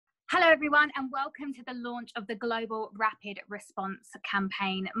Hello everyone and welcome to the launch of the Global Rapid Response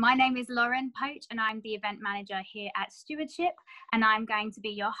campaign. My name is Lauren Poch and I'm the event manager here at Stewardship, and I'm going to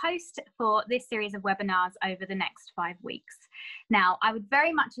be your host for this series of webinars over the next 5 weeks. Now, I would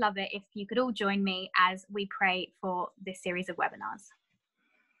very much love it if you could all join me as we pray for this series of webinars.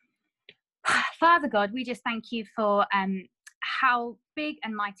 Father God, we just thank you for how big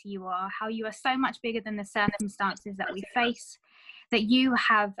and mighty you are, how you are so much bigger than the circumstances that we face, that you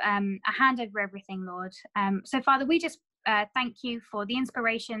have a hand over everything, Lord. So Father, we just thank you for the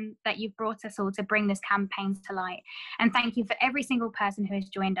inspiration that you've brought us all to bring this campaign to light. And thank you for every single person who has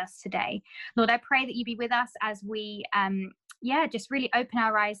joined us today. Lord, I pray that you be with us as we, just really open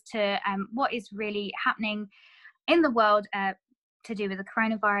our eyes to what is really happening in the world to do with the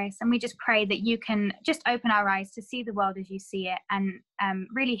coronavirus. And we just pray that you can just open our eyes to see the world as you see it, and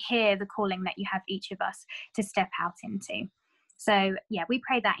really hear the calling that you have each of us to step out into. So yeah, we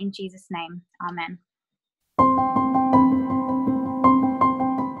pray that in Jesus' name. Amen.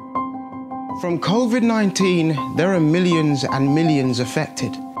 From COVID-19, there are millions and millions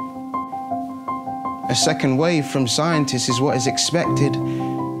affected. A second wave from scientists is what is expected.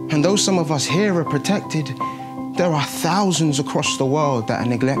 And though some of us here are protected, there are thousands across the world that are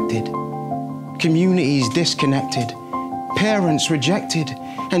neglected. Communities disconnected, parents rejected,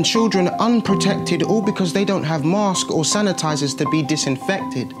 and children unprotected, all because they don't have masks or sanitizers to be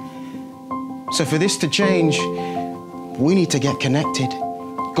disinfected. So for this to change, we need to get connected.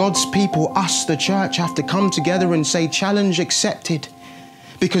 God's people, us, the church, have to come together and say, challenge accepted.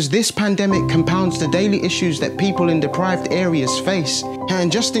 Because this pandemic compounds the daily issues that people in deprived areas face.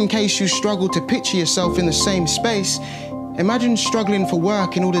 And just in case you struggle to picture yourself in the same space, imagine struggling for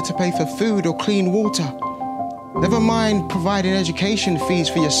work in order to pay for food or clean water. Never mind providing education fees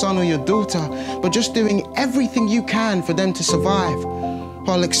for your son or your daughter, but just doing everything you can for them to survive,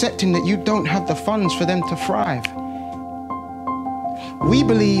 while accepting that you don't have the funds for them to thrive. We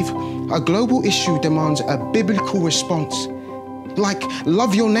believe a global issue demands a biblical response. Like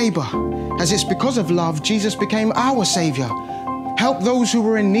love your neighbor, as it's because of love Jesus became our savior. Help those who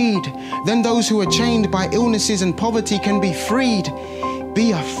are in need, then those who are chained by illnesses and poverty can be freed.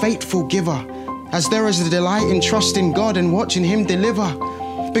 Be a faithful giver, as there is a delight in trusting God and watching him deliver.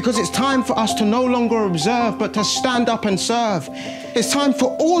 Because it's time for us to no longer observe, but to stand up and serve. It's time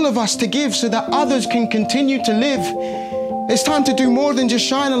for all of us to give so that others can continue to live. It's time to do more than just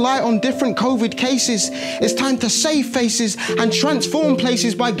shine a light on different COVID cases. It's time to save faces and transform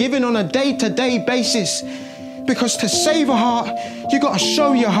places by giving on a day-to-day basis. Because to save a heart, you've got to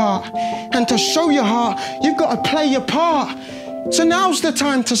show your heart. And to show your heart, you've got to play your part. So now's the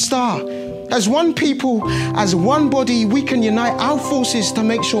time to start. As one people, as one body, we can unite our forces to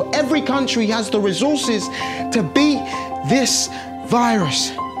make sure every country has the resources to beat this virus.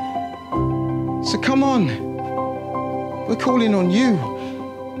 So come on. We're calling on you,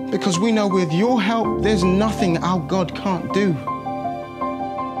 because we know with your help, there's nothing our God can't do.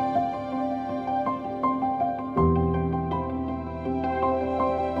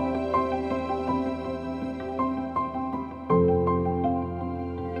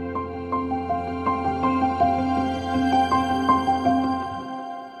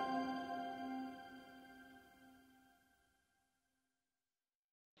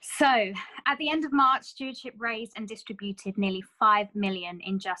 So, at the end of March, Stewardship raised and distributed nearly 5 million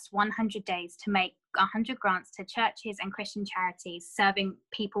in just 100 days to make 100 grants to churches and Christian charities serving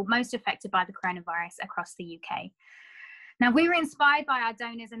people most affected by the coronavirus across the UK. Now, we were inspired by our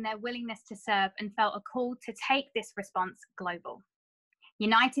donors and their willingness to serve, and felt a call to take this response global.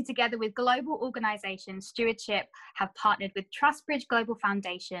 United together with global organisations, Stewardship have partnered with Trustbridge Global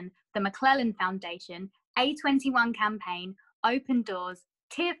Foundation, the McClellan Foundation, A21 Campaign, Open Doors,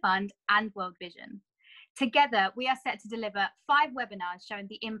 Tearfund and World Vision. Together, we are set to deliver 5 webinars showing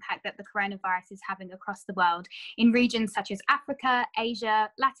the impact that the coronavirus is having across the world in regions such as Africa,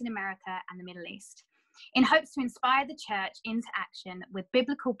 Asia, Latin America and the Middle East, in hopes to inspire the church into action with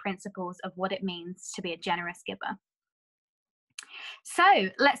biblical principles of what it means to be a generous giver. So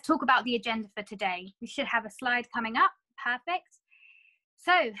let's talk about the agenda for today. We should have a slide coming up. Perfect.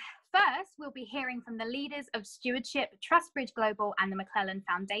 So first, we'll be hearing from the leaders of Stewardship, Trustbridge Global and the McClellan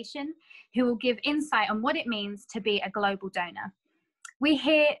Foundation, who will give insight on what it means to be a global donor.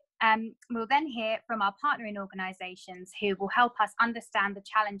 We'll then hear from our partnering organisations who will help us understand the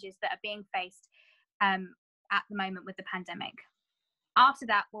challenges that are being faced at the moment with the pandemic. After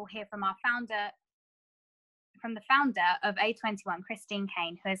that, we'll hear from the founder of A21, Christine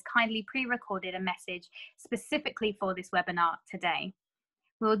Kane, who has kindly pre-recorded a message specifically for this webinar today.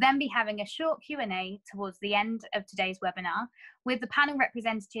 We'll then be having a short Q&A towards the end of today's webinar with the panel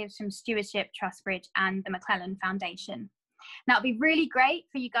representatives from Stewardship, Trustbridge and the McClellan Foundation. Now, it'll be really great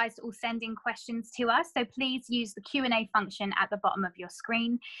for you guys to all send in questions to us, so please use the Q&A function at the bottom of your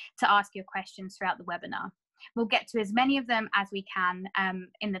screen to ask your questions throughout the webinar. We'll get to as many of them as we can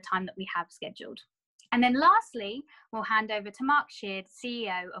in the time that we have scheduled. And then lastly, we'll hand over to Mark Sheard,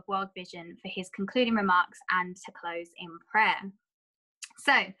 CEO of World Vision, for his concluding remarks and to close in prayer.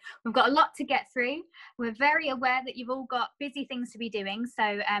 So we've got a lot to get through. We're very aware that you've all got busy things to be doing.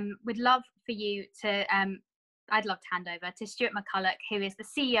 So we'd love for you to, I'd love to hand over to Stuart McCulloch, who is the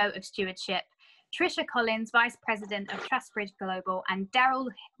CEO of Stewardship, Tricia Collins, Vice President of Trustbridge Global, and Daryl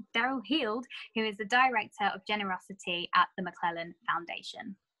Heald, who is the Director of Generosity at the McClellan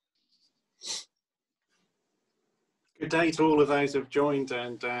Foundation. Good day to all of those who've joined,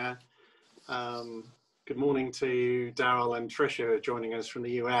 and good morning to Daryl and Tricia who are joining us from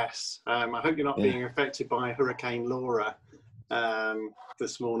the US. I hope you're not being affected by Hurricane Laura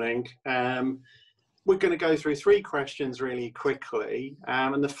this morning. We're going to go through three questions really quickly.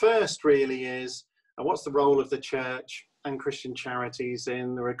 And the first really is, what's the role of the church and Christian charities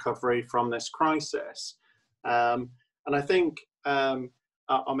in the recovery from this crisis? And I think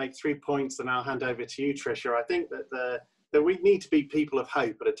I'll make 3 points, and I'll hand over to you, Tricia. I think that we need to be people of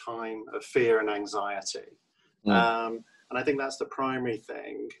hope at a time of fear and anxiety. And I think that's the primary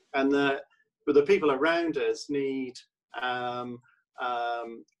thing. And but the people around us need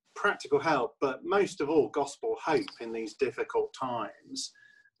practical help, but most of all, gospel hope in these difficult times.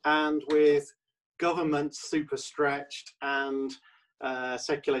 And with governments super stretched and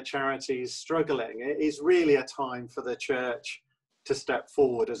secular charities struggling, it is really a time for the church to step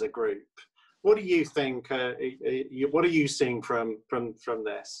forward as a group. What do you think? What are you seeing from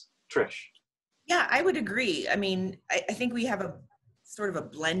this, Trish? Yeah, I would agree. I mean, I think we have a sort of a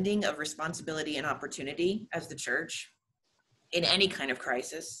blending of responsibility and opportunity as the church in any kind of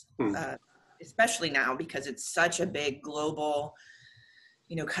crisis, especially now because it's such a big global,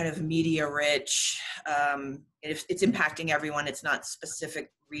 kind of media rich, it's impacting everyone. It's not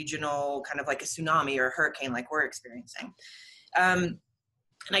specific regional, kind of like a tsunami or a hurricane like we're experiencing.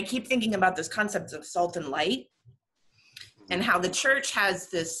 And I keep thinking about this concept of salt and light and how the church has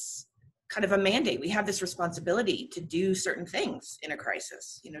this kind of a mandate. We have this responsibility to do certain things in a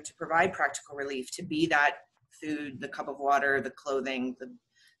crisis, to provide practical relief, to be that food, the cup of water, the clothing,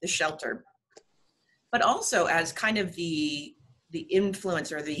 the shelter, but also as kind of the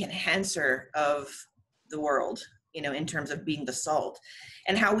influencer, the enhancer of the world, in terms of being the salt,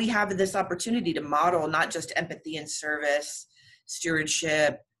 and how we have this opportunity to model not just empathy and service,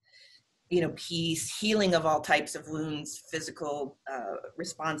 stewardship, peace, healing of all types of wounds, physical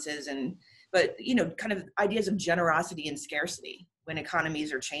responses, but kind of ideas of generosity and scarcity. When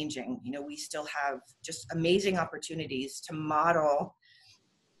economies are changing, we still have just amazing opportunities to model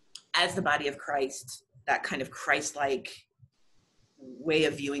as the body of Christ, that kind of Christ-like way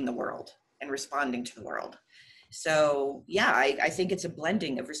of viewing the world and responding to the world. So yeah, I think it's a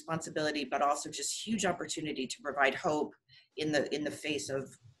blending of responsibility, but also just huge opportunity to provide hope in the face of,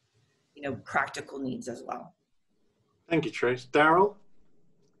 practical needs as well. Thank you, Trish. Daryl?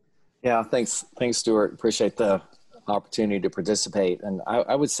 Yeah, thanks, Stuart. Appreciate the opportunity to participate. And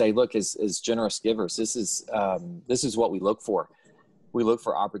I would say, look, as generous givers, this is what we look for. We look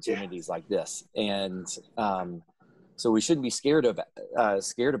for opportunities like this, and so we shouldn't be scared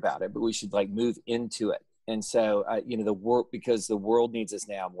about it, but we should move into it. And so the world, because the world needs us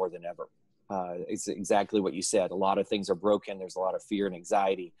now more than ever. It's exactly what you said. A lot of things are broken. There's a lot of fear and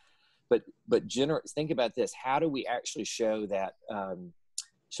anxiety, but think about this. How do we actually show that?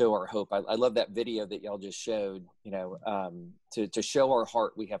 Show our hope. I love that video that y'all just showed. To show our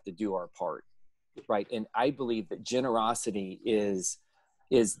heart, we have to do our part, right? And I believe that generosity is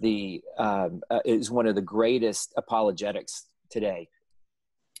one of the greatest apologetics today.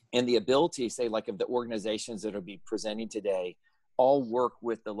 And the ability, say, of the organizations that will be presenting today, all work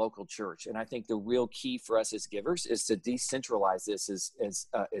with the local church. And I think the real key for us as givers is to decentralize this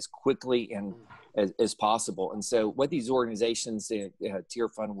as quickly and as possible. And so what these organizations,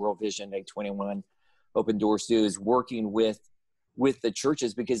 Tearfund, World Vision, A21, Open Doors do is working with the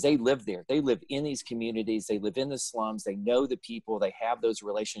churches, because they live there. They live in these communities. They live in the slums. They know the people. They have those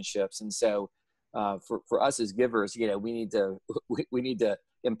relationships. And so for us as givers, we need to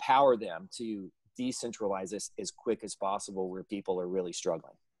empower them to decentralize this as quick as possible where people are really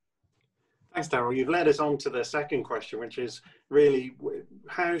struggling. Thanks, Daryl. You've led us on to the second question, which is really,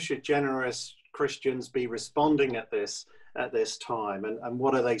 how should generous Christians be responding at this time, and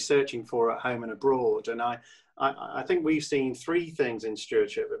what are they searching for at home and abroad? And I think we've seen three things in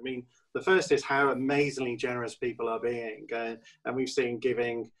stewardship. I mean, the first is how amazingly generous people are being, and we've seen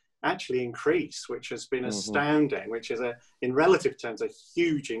giving actually increase, which has been astounding, which is in relative terms, a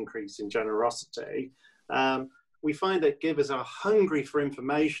huge increase in generosity. We find that givers are hungry for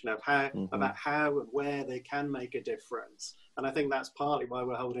information of about how and where they can make a difference. And I think that's partly why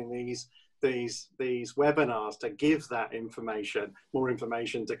we're holding these webinars, to give that information, more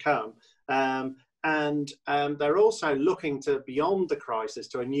information to come. And they're also looking to beyond the crisis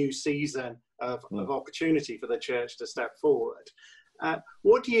to a new season of opportunity for the church to step forward.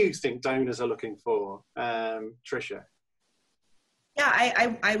 What do you think donors are looking for, Tricia?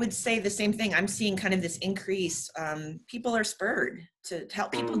 Yeah, I would say the same thing. I'm seeing kind of this increase. People are spurred to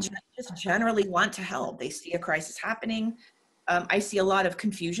help. People just generally want to help. They see a crisis happening. I see a lot of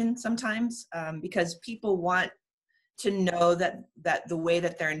confusion sometimes because people want to know that the way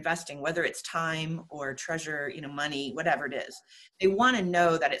that they're investing, whether it's time or treasure, money, whatever it is, they want to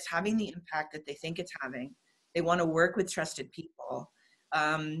know that it's having the impact that they think it's having. They want to work with trusted people.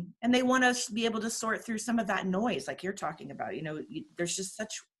 And they want to be able to sort through some of that noise like you're talking about. There's just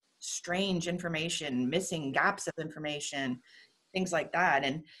such strange information, missing gaps of information, things like that.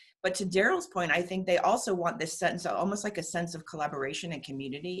 But to Daryl's point, I think they also want this sense, almost like a sense of collaboration and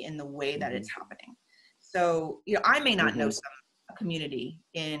community in the way that it's happening. So, I may not know a community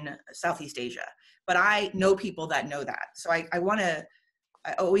in Southeast Asia, but I know people that know that. So I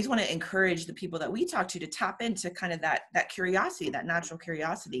always want to encourage the people that we talk to tap into kind of that curiosity, that natural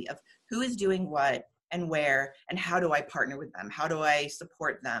curiosity of who is doing what and where, and how do I partner with them? How do I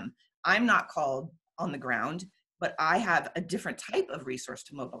support them? I'm not called on the ground, but I have a different type of resource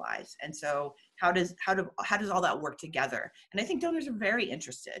to mobilize. And so how does all that work together? And I think donors are very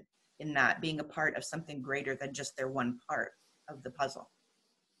interested in that, being a part of something greater than just their one part of the puzzle.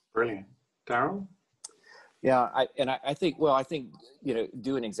 Brilliant. Daryl? Yeah, I think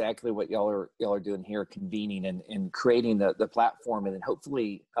doing exactly what y'all are doing here, convening and creating the platform, and then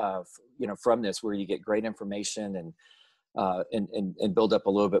hopefully from this, where you get great information and build up a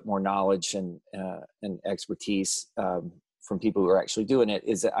little bit more knowledge and expertise from people who are actually doing it,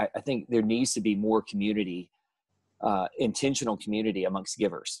 is that I think there needs to be more community, intentional community amongst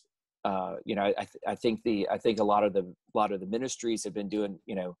givers. I think a lot of the ministries have been doing,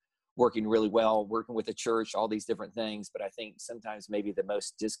 working really well, working with the church, all these different things. But I think sometimes maybe the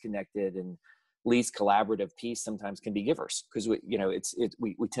most disconnected and least collaborative piece sometimes can be givers, because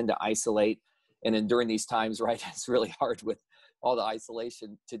we tend to isolate. And then during these times, right, it's really hard with all the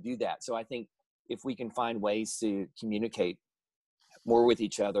isolation to do that. So I think if we can find ways to communicate more with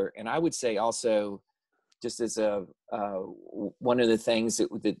each other, and I would say also, just as one of the things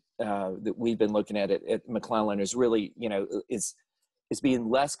that we've been looking at McClellan is really, is being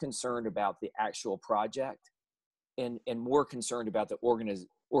less concerned about the actual project and more concerned about the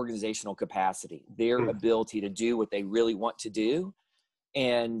organizational capacity, their ability to do what they really want to do.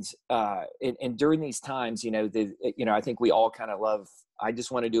 And during these times, I think we all kind of love, I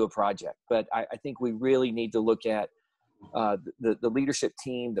just want to do a project, but I think we really need to look at the leadership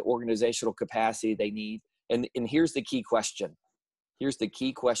team, the organizational capacity they need. And here's the key question. Here's the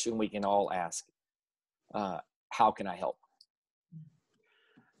key question we can all ask. How can I help?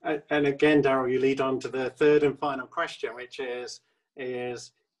 And again, Daryl, you lead on to the third and final question, which is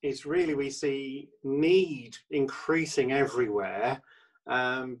really, we see need increasing everywhere,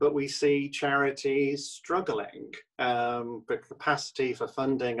 but we see charities struggling for capacity, for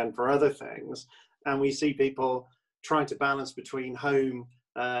funding, and for other things. And we see people trying to balance between home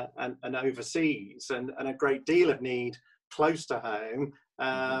and overseas, and a great deal of need close to home.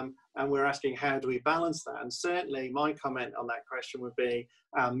 And we're asking, how do we balance that? And certainly my comment on that question would be,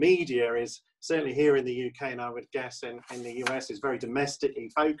 our media is certainly here in the UK, and I would guess in the US, is very domestically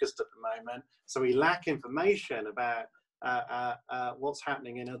focused at the moment. So we lack information about what's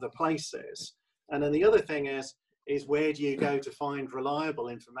happening in other places. And then the other thing is where do you go to find reliable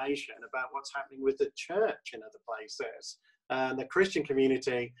information about what's happening with the church in other places? The Christian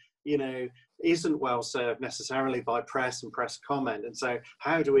community, isn't well served necessarily by press and press comment. And so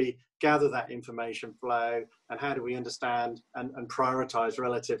how do we gather that information flow, and how do we understand and prioritize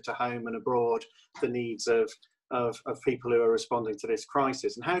relative to home and abroad the needs of people who are responding to this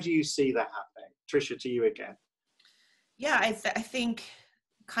crisis? And how do you see that happening? Tricia, to you again. Yeah, I think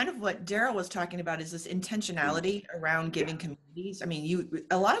kind of what Daryl was talking about is this intentionality around giving communities. I mean,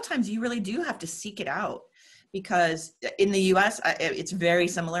 a lot of times you really do have to seek it out, because in the US, it's very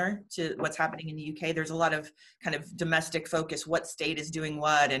similar to what's happening in the UK. There's a lot of kind of domestic focus, what state is doing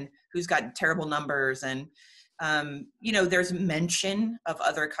what and who's got terrible numbers. And You know, there's mention of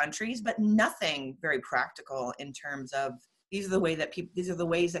other countries, but nothing very practical in terms of these are the ways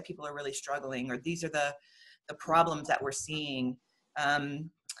that people are really struggling, or these are the problems that we're seeing.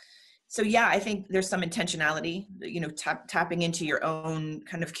 So yeah, I think there's some intentionality, you know, tapping into your own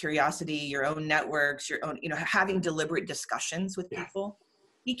kind of curiosity, your own networks, your own, you know, having deliberate discussions with people,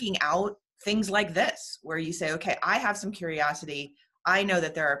 seeking out things like this, where you say, okay, I have some curiosity. I know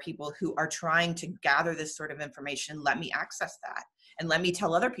that there are people who are trying to gather this sort of information. Let me access that, and let me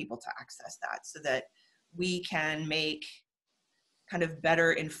tell other people to access that, so that we can make kind of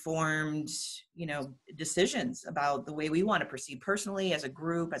better informed, you know, decisions about the way we want to proceed personally, as a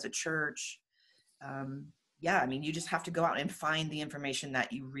group, as a church. Yeah, I mean, you just have to go out and find the information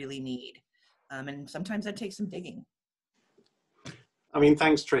that you really need. And sometimes that takes some digging. I mean,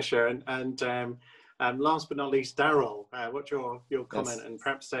 thanks, Tricia. And last but not least, Daryl, what's your comment? Yes. And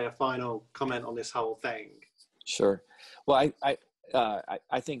perhaps say a final comment on this whole thing? Sure. Well,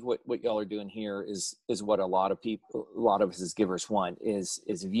 I think what y'all are doing here is what a lot of us as givers want, is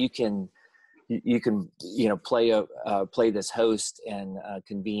if you can you know play this host and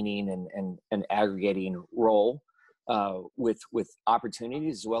convening and aggregating role with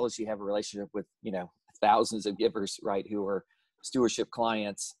opportunities, as well as you have a relationship with, you know, thousands of givers, right, who are stewardship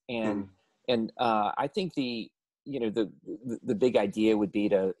clients. And I think the big idea would be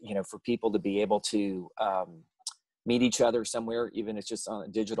to, you know, for people to be able to meet each other somewhere, even if it's just on a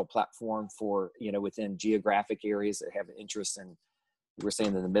digital platform, for, you know, within geographic areas that have interest in, we're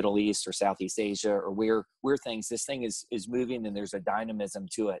saying, in the Middle East or Southeast Asia, or where this thing is moving, and there's a dynamism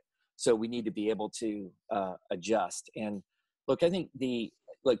to it. So we need to be able to adjust. And look, I think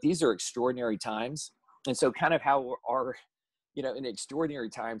these are extraordinary times. And so kind of how our, you know, in extraordinary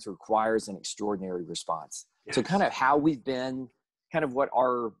times requires an extraordinary response. Yes. So kind of how we've been, kind of what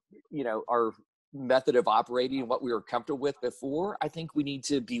our, you know, our method of operating, what we were comfortable with before, I think we need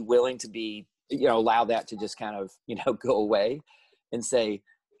to be willing to be, you know, allow that to just kind of, you know, go away, and say,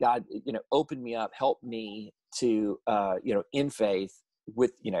 God, you know, open me up, help me to, you know, in faith,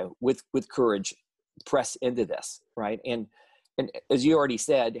 with, you know, with courage, press into this, right? And as you already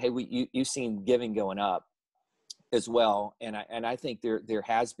said, hey, you've seen giving going up as well, and I think there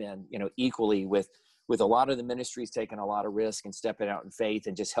has been, you know, equally with a lot of the ministries taking a lot of risk and stepping out in faith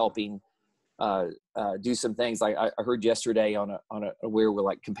and just helping do some things. Like I heard yesterday on a where we're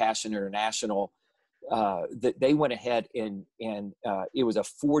like Compassion International, that they went ahead and it was a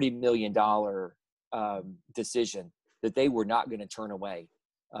 $40 million decision that they were not going to turn away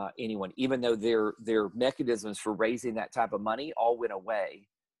anyone, even though their mechanisms for raising that type of money all went away.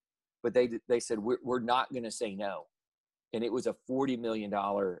 But they said, we're not going to say no. And it was a $40 million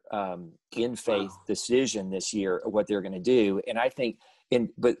in faith decision this year of what they're going to do. And I think,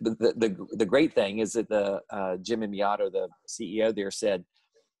 but the great thing is that Jim Miato, the CEO there, said,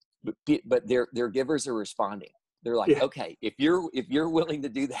 but their givers are responding. They're like, okay, if you're willing to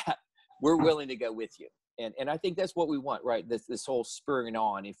do that, we're willing to go with you. And I think that's what we want, right? This whole spurring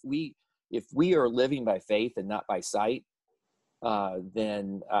on. If we are living by faith and not by sight,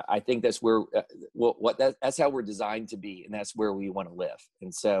 then I think that's where that's how we're designed to be, and that's where we want to live.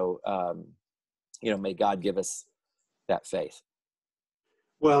 And so, you know, may God give us that faith.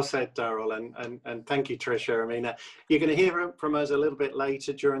 Well said, Daryl, and thank you, Tricia. I mean, you're going to hear from us a little bit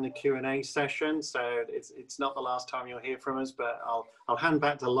later during the Q&A session, so it's not the last time you'll hear from us. But I'll hand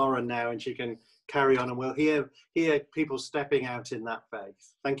back to Lauren now, and she can carry on, and we'll hear people stepping out in that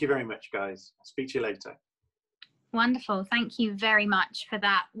faith. Thank you very much, guys. Speak to you later. Wonderful. Thank you very much for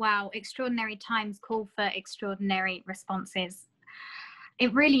that. Wow, extraordinary times call for extraordinary responses.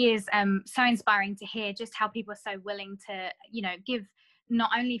 It really is so inspiring to hear just how people are so willing to, you know, give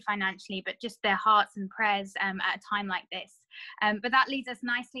not only financially, but just their hearts and prayers at a time like this. But that leads us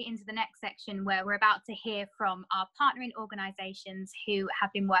nicely into the next section, where we're about to hear from our partnering organisations who have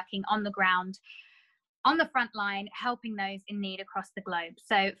been working on the ground, on the front line, helping those in need across the globe.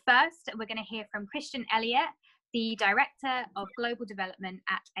 So first, we're going to hear from Christian Elliot, the Director of Global Development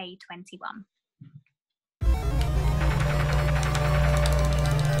at A21.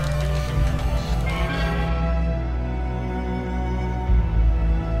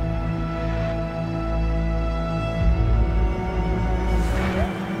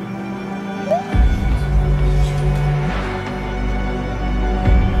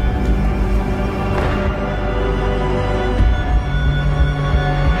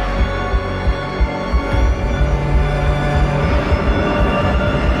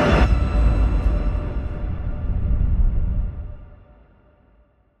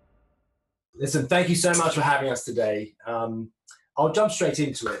 Listen, thank you so much for having us today. I'll jump straight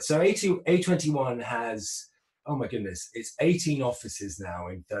into it. So A21 has oh my goodness, it's 18 offices now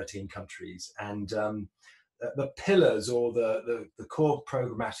in 13 countries. And the pillars, or the core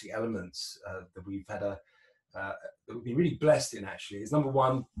programmatic elements that we've had that we've been really blessed in, actually, is number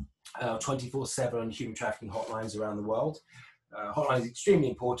one, 24/7 human trafficking hotlines around the world. Hotline is extremely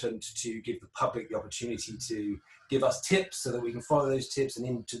important to give the public the opportunity to give us tips so that we can follow those tips and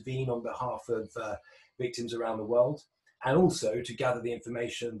intervene on behalf of victims around the world, and also to gather the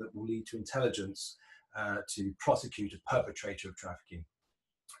information that will lead to intelligence to prosecute a perpetrator of trafficking.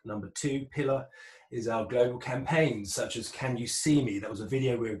 Number two pillar is our global campaigns, such as Can You See Me? That was a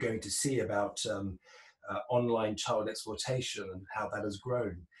video we were going to see about online child exploitation and how that has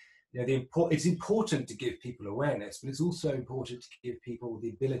grown. You know, it's important to give people awareness, but it's also important to give people the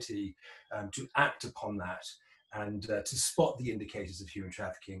ability to act upon that and to spot the indicators of human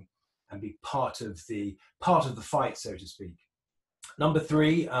trafficking and be part of the fight, so to speak. Number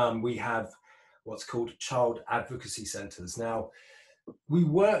three, we have what's called child advocacy centres. Now, we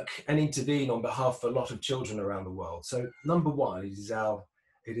work and intervene on behalf of a lot of children around the world. So number one, it is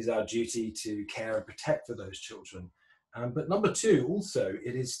our duty to care and protect for those children. But number two, also,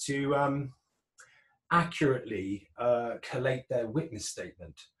 it is to accurately collate their witness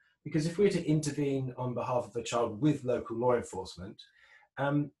statement. Because if we're to intervene on behalf of a child with local law enforcement,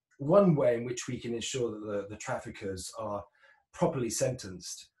 one way in which we can ensure that the traffickers are properly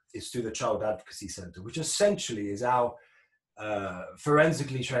sentenced is through the Child Advocacy Centre, which essentially is our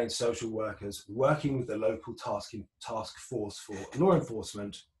forensically trained social workers working with the local task force for law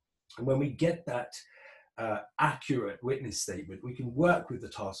enforcement. And when we get that accurate witness statement, we can work with the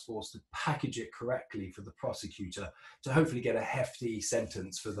task force to package it correctly for the prosecutor to hopefully get a hefty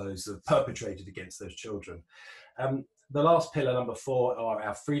sentence for those that have perpetrated against those children. The last pillar, number four, are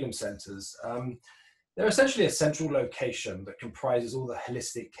our freedom centres. They're essentially a central location that comprises all the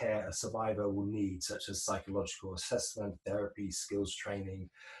holistic care a survivor will need, such as psychological assessment, therapy, skills training,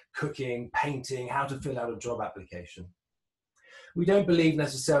 cooking, painting, how to fill out a job application. We don't believe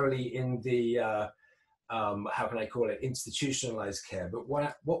necessarily in the how can I call it, institutionalized care, but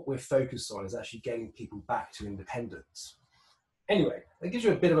what we're focused on is actually getting people back to independence. Anyway, that gives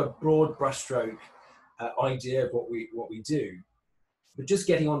you a bit of a broad brushstroke idea of what we do. But just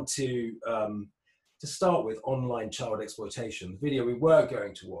getting on to start with online child exploitation, the video we were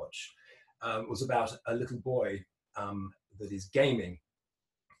going to watch was about a little boy that is gaming.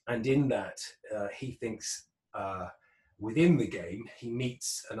 And in that, he thinks within the game, he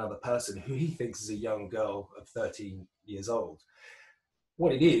meets another person who he thinks is a young girl of 13 years old.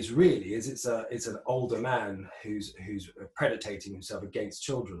 What it is really is it's an older man who's predating himself against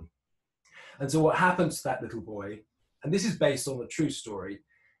children. And so what happens to that little boy, and this is based on a true story,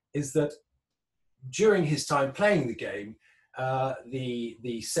 is that during his time playing the game,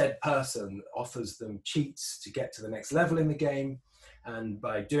 the said person offers them cheats to get to the next level in the game. And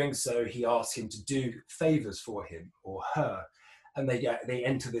by doing so, he asks him to do favors for him or her. And they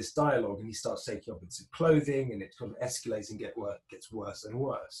enter this dialogue, and he starts taking off bits of clothing, and it kind of escalates and gets worse and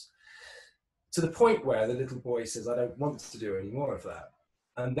worse. To the point where the little boy says, I don't want to do any more of that.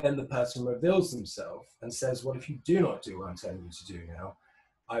 And then the person reveals themselves and says, well, if you do not do what I'm telling you to do now,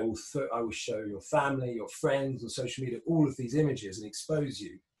 I will show your family, your friends on social media, all of these images and expose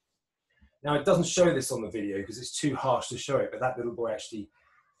you. Now, it doesn't show this on the video because it's too harsh to show it, but that little boy actually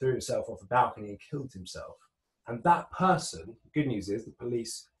threw himself off a balcony and killed himself. And that person, good news is the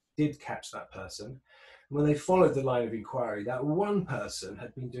police did catch that person. And when they followed the line of inquiry, that one person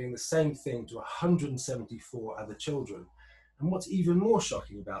had been doing the same thing to 174 other children. And what's even more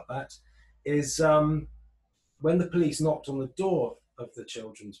shocking about that is when the police knocked on the door of the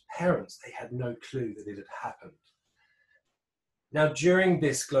children's parents, they had no clue that it had happened. Now, during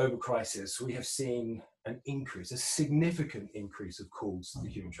this global crisis, we have seen an increase, a significant increase of calls to the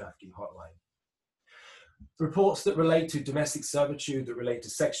human trafficking hotline. Reports that relate to domestic servitude, that relate to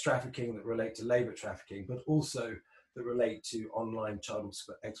sex trafficking, that relate to labor trafficking, but also that relate to online child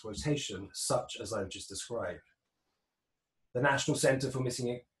exploitation, such as I've just described. The National Centre for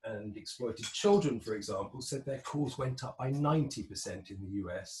Missing and Exploited Children, for example, said their calls went up by 90% in the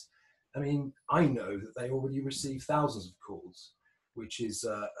US. I mean, I know that they already receive thousands of calls, which is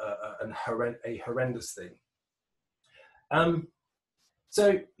a horrendous thing.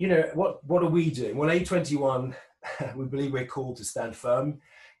 So, you know, what are we doing? Well, A21, we believe we're called to stand firm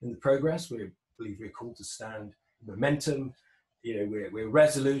in the progress. We believe we're called to stand momentum. You know, we're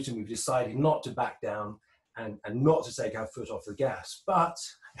resolute, and we've decided not to back down and not to take our foot off the gas. But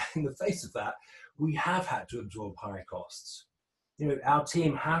in the face of that, we have had to absorb higher costs. You know, our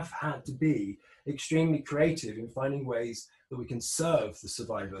team have had to be extremely creative in finding ways that we can serve the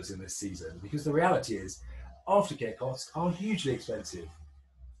survivors in this season, because the reality is aftercare costs are hugely expensive.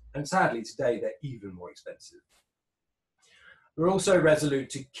 And sadly, today, they're even more expensive. We're also resolute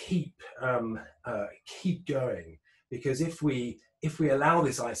to keep going, because if we allow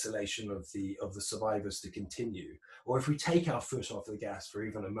this isolation of the survivors to continue, or if we take our foot off the gas for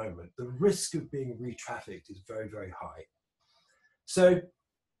even a moment, the risk of being re-trafficked is very, very high. So,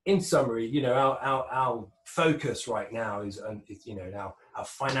 in summary, you know, our focus right now is you know, now our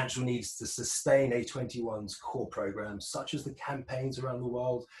financial needs to sustain A21's core programs, such as the campaigns around the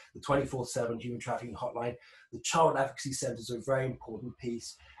world, the 24/7 human trafficking hotline. The child advocacy centres are a very important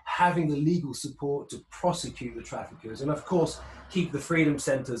piece. Having the legal support to prosecute the traffickers, and of course, keep the freedom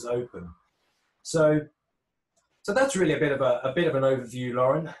centres open. So that's really a bit of an overview,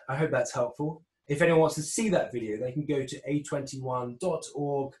 Lauren. I hope that's helpful. If anyone wants to see that video, they can go to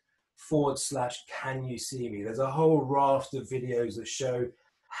a21.org/can you see me. There's a whole raft of videos that show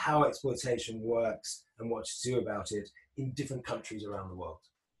how exploitation works and what to do about it in different countries around the world.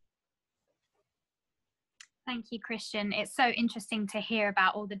 Thank you, Christian. It's so interesting to hear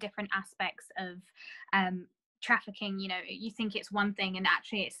about all the different aspects of trafficking. You know, you think it's one thing and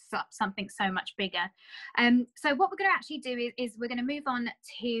actually it's something so much bigger. So what we're going to actually do is we're going to move on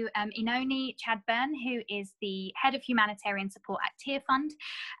to Oenone Chadburn, who is the head of humanitarian support at Tearfund.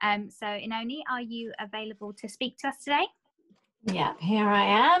 So Oenone, are you available to speak to us today? Yeah, here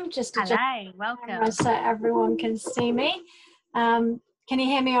I am. Just to hello, welcome. So everyone can see me. Can you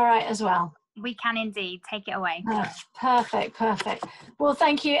hear me all right as well? We can indeed. Take it away. Perfect. Well,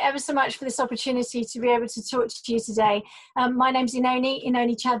 thank you ever so much for this opportunity to be able to talk to you today. My name's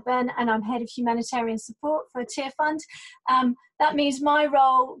Oenone Chadburn, and I'm Head of Humanitarian Support for Tearfund. That means my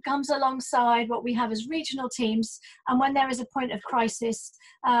role comes alongside what we have as regional teams, and when there is a point of crisis,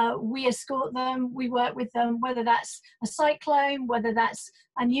 we escort them, we work with them, whether that's a cyclone, whether that's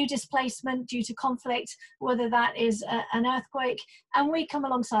a new displacement due to conflict, whether that is an earthquake, and we come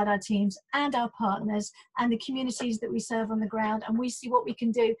alongside our teams and our partners and the communities that we serve on the ground, and we see what we can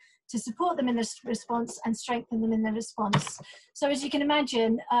do to support them in this response and strengthen them in the response. So as you can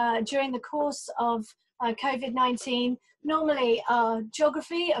imagine, during the course of COVID-19, normally our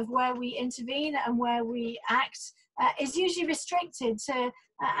geography of where we intervene and where we act is usually restricted to,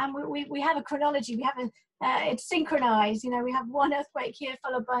 and we have a chronology, we have it's synchronized, you know, we have one earthquake here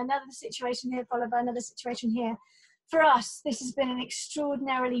followed by another situation here followed by another situation here. For us, this has been an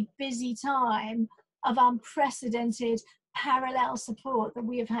extraordinarily busy time of unprecedented parallel support that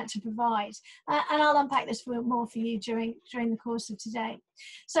we have had to provide, and I'll unpack this more for you during the course of today.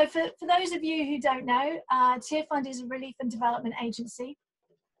 So for those of you who don't know, Tearfund is a relief and development agency,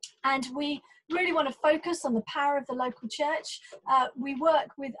 and we really want to focus on the power of the local church. We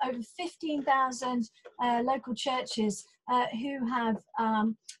work with over 15,000 local churches who have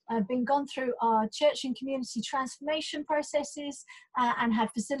been gone through our church and community transformation processes and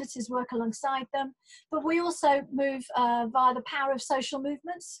had facilities work alongside them. But we also move via the power of social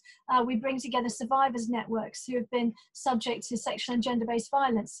movements. We bring together survivors networks who have been subject to sexual and gender-based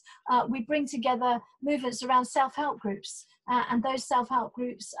violence. We bring together movements around self-help groups. And those self-help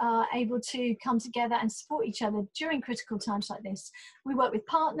groups are able to come together and support each other during critical times like this. We work with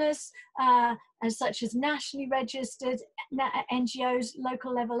partners such as nationally registered NGOs,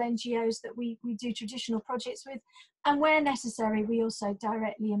 local level NGOs that we do traditional projects with, and where necessary, we also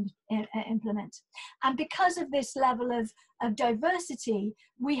directly implement. And because of this level of diversity,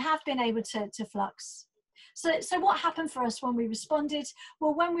 we have been able to flux. So what happened for us when we responded?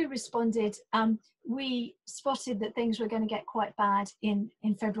 Well, when we responded, we spotted that things were going to get quite bad in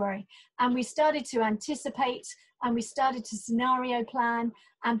February. And we started to anticipate, and we started to scenario plan.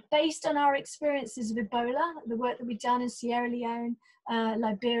 And based on our experiences of Ebola, the work that we've done in Sierra Leone,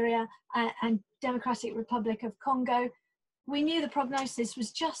 Liberia, and Democratic Republic of Congo, we knew the prognosis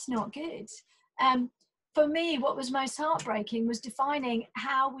was just not good. For me, what was most heartbreaking was defining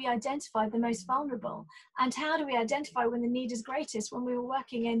how we identified the most vulnerable, and how do we identify when the need is greatest when we were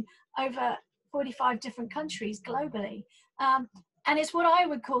working in over 45 different countries globally. And it's what I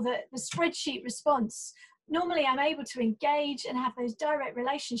would call the spreadsheet response. Normally I'm able to engage and have those direct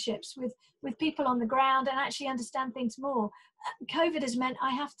relationships with people on the ground and actually understand things more. COVID has meant I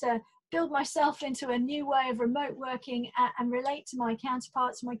have to build myself into a new way of remote working and relate to my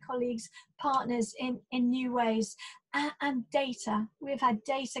counterparts, my colleagues, partners in new ways. And data. We've had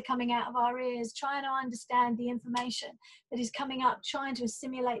data coming out of our ears, trying to understand the information that is coming up, trying to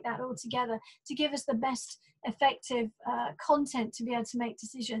assimilate that all together to give us the best effective content to be able to make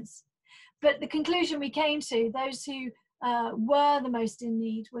decisions. But the conclusion we came to, those who were the most in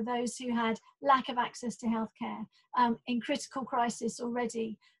need were those who had lack of access to healthcare, in critical crisis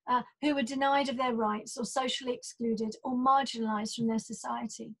already, who were denied of their rights or socially excluded or marginalized from their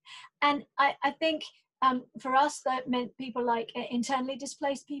society. And I think for us, that meant people like internally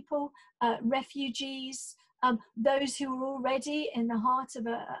displaced people, refugees, those who were already in the heart of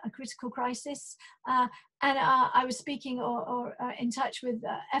a critical crisis. And I was speaking or in touch with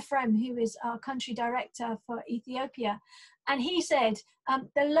Ephraim, who is our country director for Ethiopia. And he said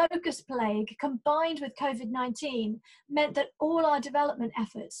the locust plague combined with COVID-19 meant that all our development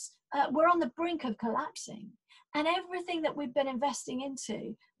efforts were on the brink of collapsing. And everything that we've been investing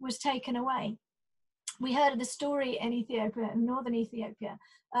into was taken away. We heard of the story in Ethiopia, in northern Ethiopia,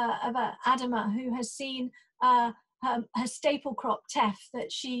 of Adama, who has seen her staple crop, teff,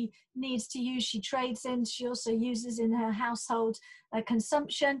 that she needs to use, she trades in, she also uses in her household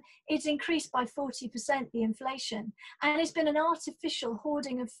consumption. It's increased by 40%, the inflation. And it's been an artificial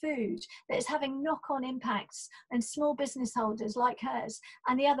hoarding of food that is having knock-on impacts on small business holders like hers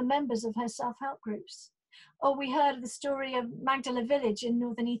and the other members of her self-help groups. Or we heard of the story of Magdala village in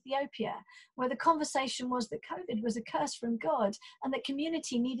northern Ethiopia, where the conversation was that COVID was a curse from God and that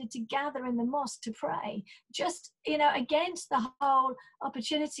community needed to gather in the mosque to pray, just, against the whole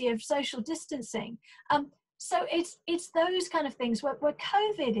opportunity of social distancing. So it's those kind of things where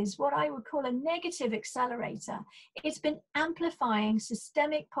COVID is what I would call a negative accelerator. It's been amplifying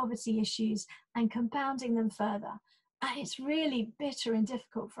systemic poverty issues and compounding them further. And it's really bitter and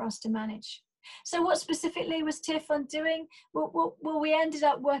difficult for us to manage. So what specifically was Tearfund doing? Well, we ended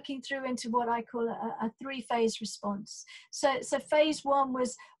up working through into what I call a three-phase response. So phase one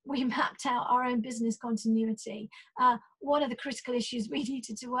was we mapped out our own business continuity. One of the critical issues we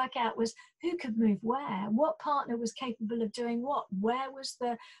needed to work out was who could move where, what partner was capable of doing what,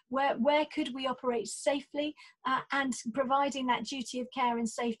 where could we operate safely, and providing that duty of care and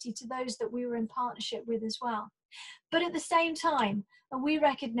safety to those that we were in partnership with as well. But at the same time, we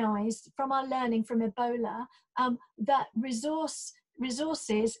recognized from our learning from Ebola that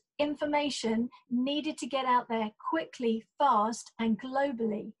resources, information needed to get out there quickly, fast, and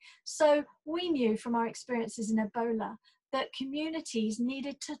globally. So we knew from our experiences in Ebola that communities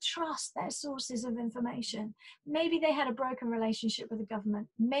needed to trust their sources of information. Maybe they had a broken relationship with the government.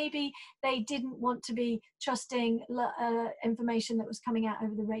 Maybe they didn't want to be trusting information that was coming out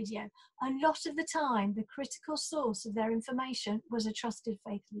over the radio. A lot of the time, the critical source of their information was a trusted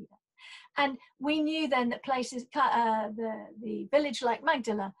faith leader. And we knew then that places, the village like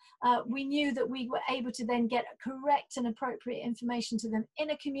Magdala, we knew that we were able to then get correct and appropriate information to them in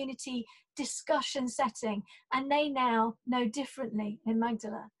a community discussion setting, and they now know differently in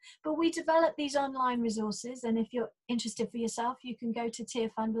Magdala. But we developed these online resources, and if you're interested for yourself, you can go to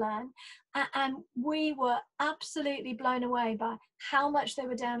Tearfund Learn, and we were absolutely blown away by how much they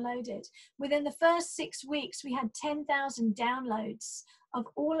were downloaded. Within the first 6 weeks, we had 10,000 downloads of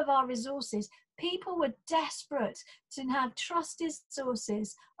all of our resources. People were desperate to have trusted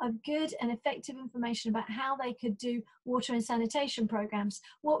sources of good and effective information about how they could do water and sanitation programs,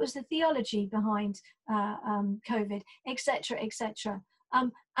 what was the theology behind COVID, etc., etc.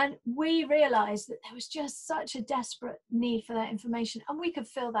 And we realized that there was just such a desperate need for that information, and we could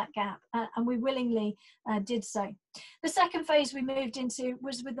fill that gap, and we willingly did so. The second phase we moved into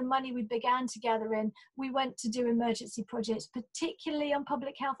was with the money we began to gather in. We went to do emergency projects, particularly on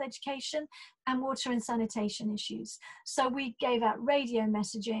public health education and water and sanitation issues. So we gave out radio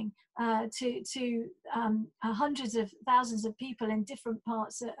messaging to hundreds of thousands of people in different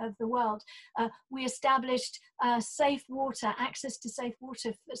parts of the world. We established safe water, access to safe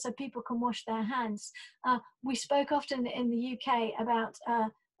water so people can wash their hands. We spoke often in the UK about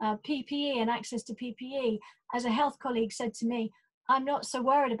PPE and access to PPE. As a health colleague said to me, I'm not so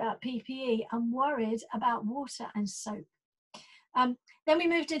worried about PPE, I'm worried about water and soap. Then we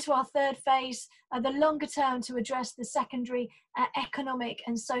moved into our third phase, the longer term, to address the secondary economic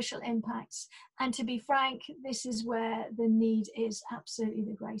and social impacts. And to be frank, this is where the need is absolutely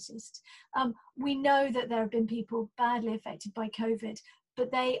the greatest. We know that there have been people badly affected by COVID,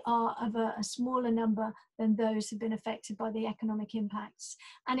 but they are of a smaller number than those who've been affected by the economic impacts.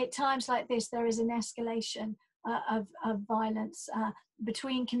 And at times like this, there is an escalation of violence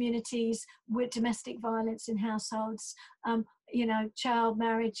between communities, with domestic violence in households, child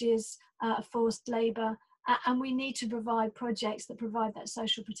marriages, forced labour, and we need to provide projects that provide that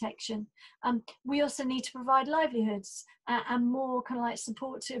social protection. We also need to provide livelihoods and more kind of like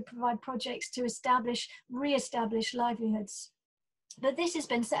support to provide projects to re-establish livelihoods. But this has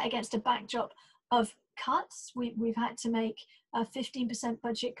been set against a backdrop of cuts. We've had to make 15%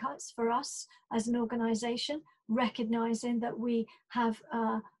 budget cuts for us as an organisation, recognising that we have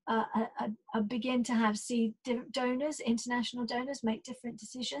begin to have see donors, international donors, make different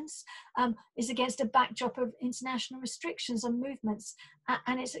decisions. Is against a backdrop of international restrictions on movements,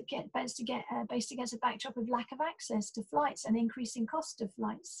 and it's based against a backdrop of lack of access to flights and increasing cost of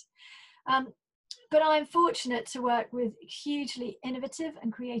flights. But I'm fortunate to work with hugely innovative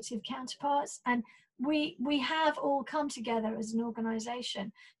and creative counterparts, and we have all come together as an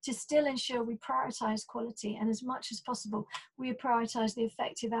organisation to still ensure we prioritise quality, and as much as possible we prioritise the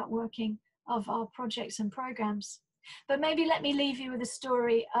effective outworking of our projects and programmes. But maybe let me leave you with a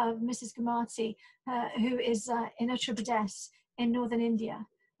story of Mrs. Gamati, who is in Uttar Pradesh in northern India.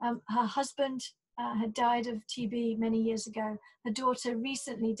 Her husband had died of TB many years ago. Her daughter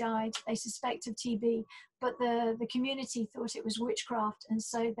recently died, they suspect of TB, but the community thought it was witchcraft, and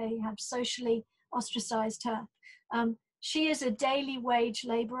so they have socially ostracized her. She is a daily wage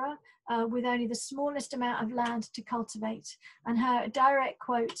labourer with only the smallest amount of land to cultivate. And her direct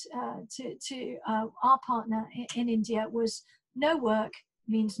quote to our partner in India was, "No work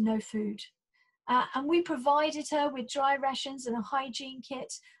means no food." And we provided her with dry rations and a hygiene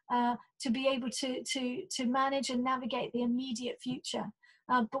kit to be able to manage and navigate the immediate future.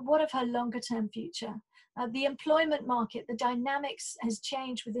 But what of her longer term future? The employment market, the dynamics has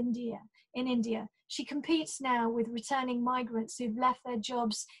changed with in India. She competes now with returning migrants who've left their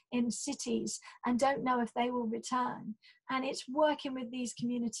jobs in cities and don't know if they will return. And it's working with these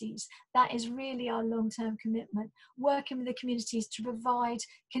communities that is really our long-term commitment, working with the communities to provide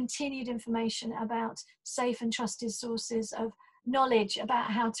continued information about safe and trusted sources of knowledge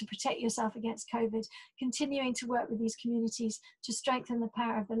about how to protect yourself against COVID, continuing to work with these communities to strengthen the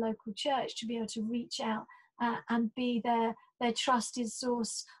power of the local church to be able to reach out and be their trusted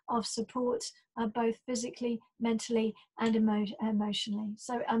source of support, both physically, mentally, and emotionally.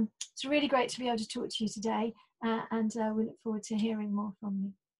 So it's really great to be able to talk to you today, and we look forward to hearing more from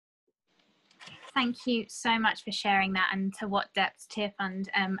you. Thank you so much for sharing that, and to what depths Tearfund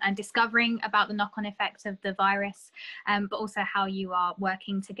and discovering about the knock-on effects of the virus, but also how you are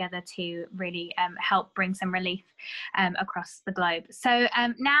working together to really help bring some relief across the globe. So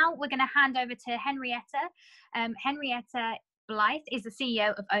now we're going to hand over to Henrietta. Henrietta Blythe is the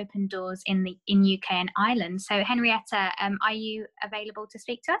CEO of Open Doors in UK and Ireland. So Henrietta, are you available to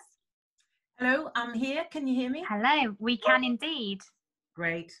speak to us? Hello, I'm here. Can you hear me? Hello, we can indeed.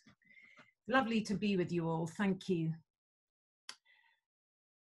 Great. Lovely to be with you all. Thank you.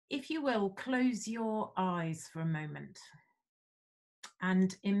 If you will, close your eyes for a moment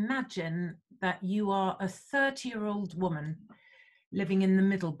and imagine that you are a 30-year-old woman living in the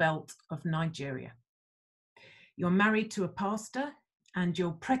middle belt of Nigeria. You're married to a pastor and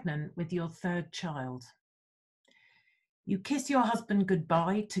you're pregnant with your third child. You kiss your husband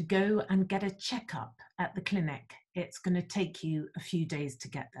goodbye to go and get a checkup at the clinic. It's going to take you a few days to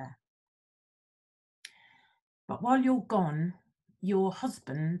get there. But while you're gone, your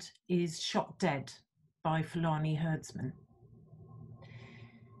husband is shot dead by Fulani herdsmen.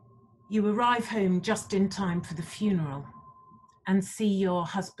 You arrive home just in time for the funeral and see your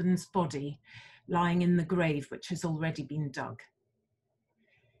husband's body lying in the grave, which has already been dug.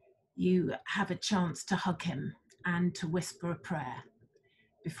 You have a chance to hug him and to whisper a prayer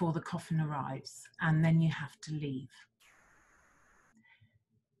before the coffin arrives, and then you have to leave.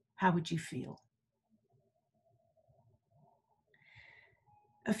 How would you feel?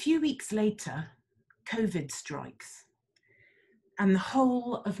 A few weeks later, COVID strikes, and the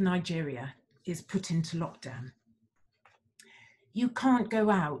whole of Nigeria is put into lockdown. You can't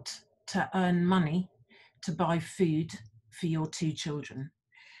go out to earn money to buy food for your two children,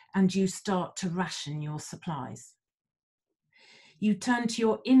 and you start to ration your supplies. You turn to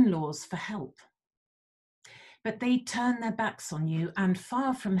your in-laws for help, but they turn their backs on you, and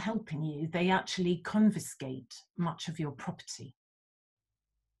far from helping you, they actually confiscate much of your property.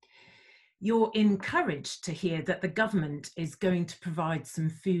 You're encouraged to hear that the government is going to provide some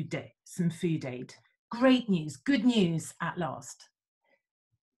food aid. Great news, good news at last.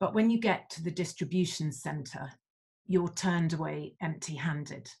 But when you get to the distribution centre, you're turned away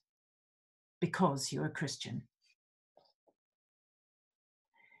empty-handed because you're a Christian.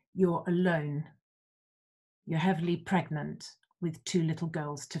 You're alone. You're heavily pregnant with two little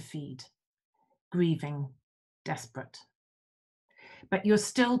girls to feed, grieving, desperate. But you're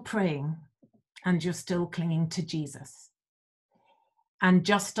still praying and you're still clinging to Jesus. And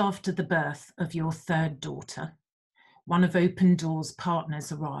just after the birth of your third daughter, one of Open Doors'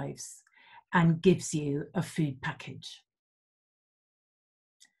 partners arrives and gives you a food package.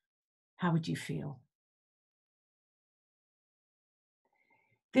 How would you feel?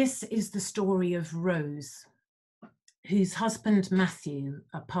 This is the story of Rose, whose husband Matthew,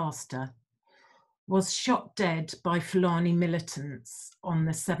 a pastor, was shot dead by Fulani militants on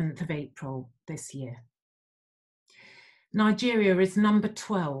the 7th of April this year. Nigeria is number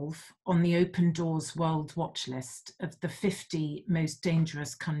 12 on the Open Doors World Watch list of the 50 most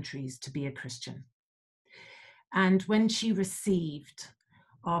dangerous countries to be a Christian. And when she received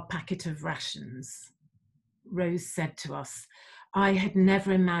our packet of rations, Rose said to us, "I had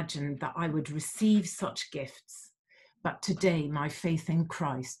never imagined that I would receive such gifts, but today my faith in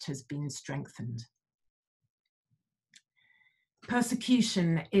Christ has been strengthened."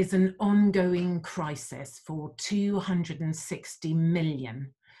 Persecution is an ongoing crisis for 260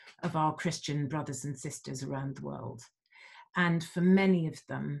 million of our Christian brothers and sisters around the world. And for many of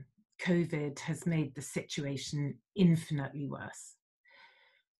them, COVID has made the situation infinitely worse.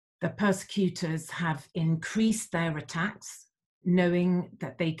 The persecutors have increased their attacks, knowing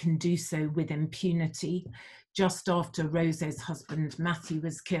that they can do so with impunity. Just after Rose's husband Matthew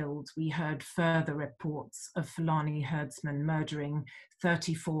was killed, we heard further reports of Fulani herdsmen murdering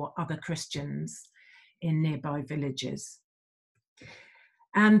 34 other Christians in nearby villages.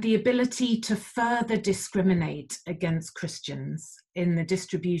 And the ability to further discriminate against Christians in the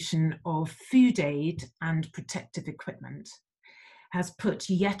distribution of food aid and protective equipment has put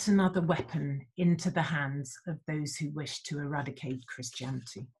yet another weapon into the hands of those who wish to eradicate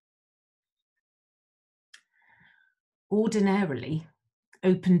Christianity. Ordinarily,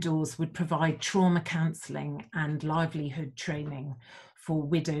 Open Doors would provide trauma counselling and livelihood training for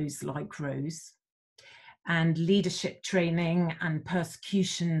widows like Rose, and leadership training and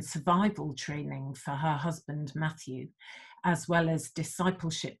persecution survival training for her husband Matthew, as well as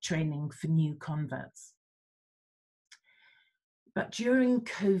discipleship training for new converts. But during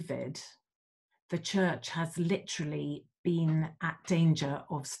COVID, the church has literally been at danger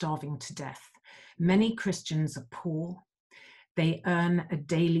of starving to death. Many Christians are poor. They earn a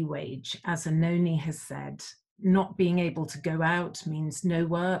daily wage. As Oenone has said, not being able to go out means no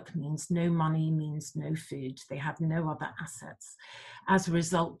work, means no money, means no food. They have no other assets. As a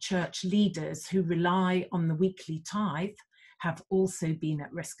result, church leaders who rely on the weekly tithe have also been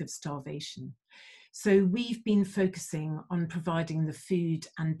at risk of starvation. So we've been focusing on providing the food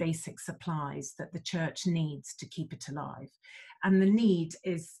and basic supplies that the church needs to keep it alive. And the need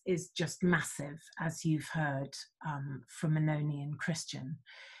is just massive, as you've heard from Oenone and Christian.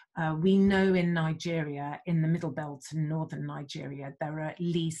 We know in Nigeria, in the Middle Belt and Northern Nigeria, there are at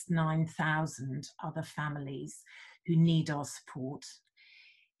least 9,000 other families who need our support.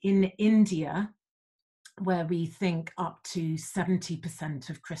 In India, where we think up to 70%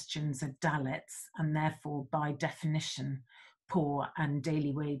 of Christians are Dalits and therefore by definition poor and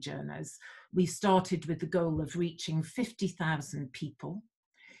daily wage earners, we started with the goal of reaching 50,000 people.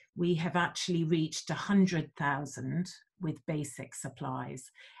 We have actually reached 100,000 with basic supplies,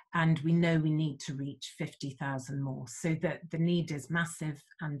 and we know we need to reach 50,000 more, so that the need is massive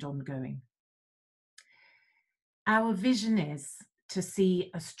and ongoing. Our vision is to see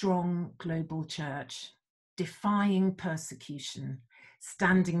a strong global church defying persecution,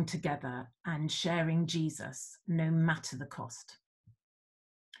 standing together and sharing Jesus no matter the cost.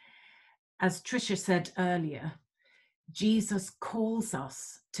 As Tricia said earlier, Jesus calls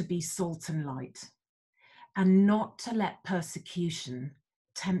us to be salt and light and not to let persecution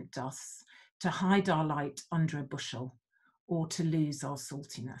tempt us to hide our light under a bushel or to lose our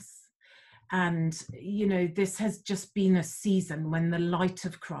saltiness. And, you know, this has just been a season when the light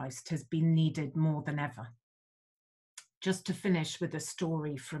of Christ has been needed more than ever. Just to finish with a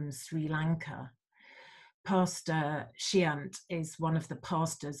story from Sri Lanka, Pastor Shiant is one of the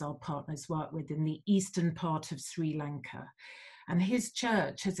pastors our partners work with in the eastern part of Sri Lanka. And his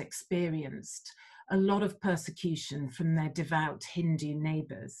church has experienced a lot of persecution from their devout Hindu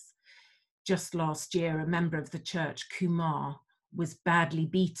neighbours. Just last year, a member of the church, Kumar, was badly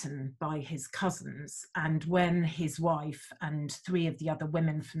beaten by his cousins, and when his wife and 3 of the other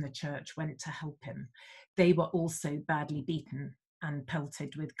women from the church went to help him, they were also badly beaten and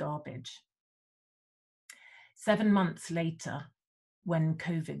pelted with garbage. 7 months later, when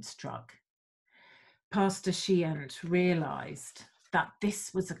COVID struck, Pastor Shiant realized that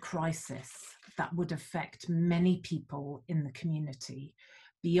this was a crisis that would affect many people in the community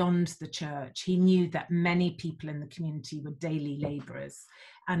beyond the church. He knew that many people in the community were daily laborers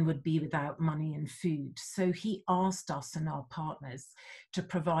and would be without money and food. So he asked us and our partners to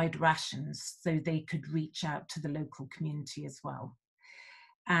provide rations so they could reach out to the local community as well.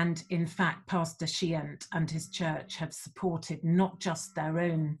 And in fact, Pastor Shient and his church have supported not just their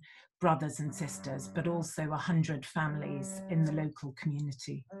own brothers and sisters, but also 100 families in the local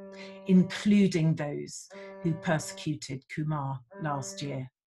community, including those who persecuted Kumar last year.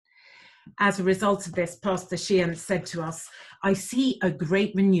 As a result of this, Pastor Shient said to us, "I see a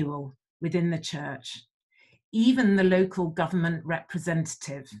great renewal within the church. Even the local government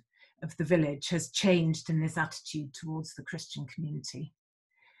representative of the village has changed in his attitude towards the Christian community.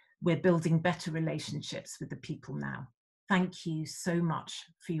 We're building better relationships with the people now. Thank you so much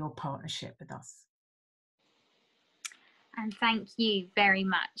for your partnership with us." And thank you very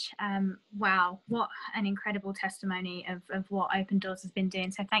much. Wow, what an incredible testimony of what Open Doors has been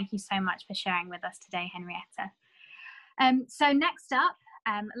doing. So thank you so much for sharing with us today, Henrietta. So next up,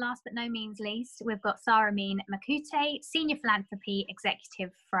 last but no means least, we've got Sarameen Makute, Senior Philanthropy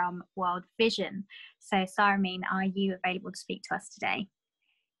Executive from World Vision. So Sarameen, are you available to speak to us today?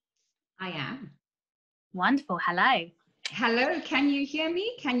 I am. Wonderful. Hello. Hello. Can you hear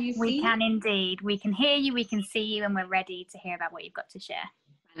me? Can you see? We can indeed. We can hear you, we can see you, and we're ready to hear about what you've got to share.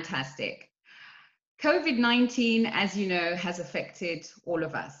 Fantastic. COVID-19, as you know, has affected all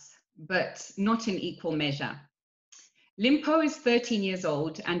of us, but not in equal measure. Limpo is 13 years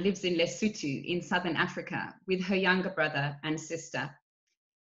old and lives in Lesotho in Southern Africa with her younger brother and sister.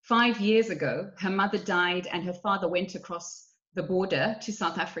 5 years ago, her mother died and her father went across the border to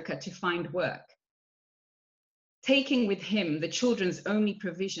South Africa to find work, taking with him the children's only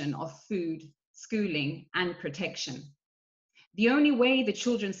provision of food, schooling, and protection. The only way the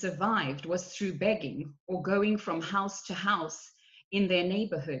children survived was through begging or going from house to house in their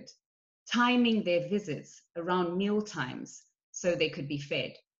neighborhood, timing their visits around meal times so they could be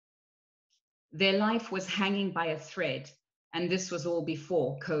fed. Their life was hanging by a thread, and this was all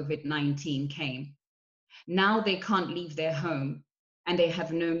before COVID-19 came. Now they can't leave their home, and they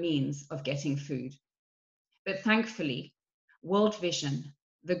have no means of getting food. But thankfully, World Vision,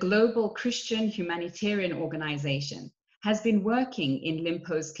 the global Christian humanitarian organization, has been working in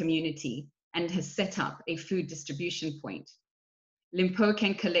Limpo's community and has set up a food distribution point. Limpo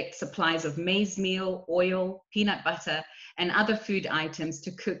can collect supplies of maize meal, oil, peanut butter, and other food items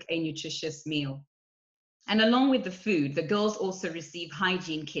to cook a nutritious meal. And along with the food, the girls also receive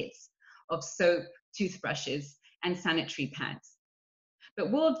hygiene kits of soap, toothbrushes, and sanitary pads.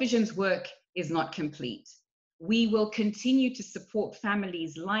 But World Vision's work is not complete. We will continue to support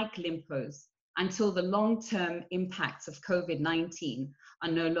families like Limpo's until the long-term impacts of COVID-19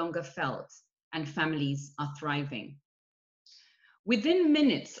 are no longer felt and families are thriving. Within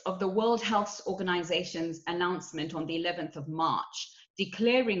minutes of the World Health Organization's announcement on the 11th of March,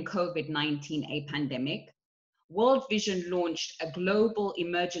 declaring COVID-19 a pandemic, World Vision launched a global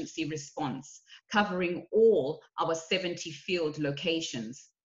emergency response covering all our 70 field locations,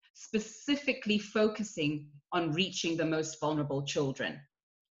 specifically focusing on reaching the most vulnerable children.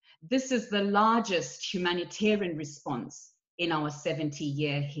 This is the largest humanitarian response in our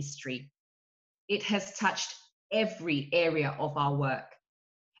 70-year history. It has touched every area of our work,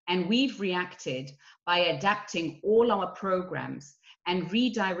 and we've reacted by adapting all our programs and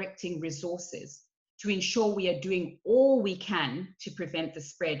redirecting resources to ensure we are doing all we can to prevent the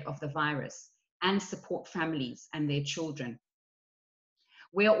spread of the virus and support families and their children.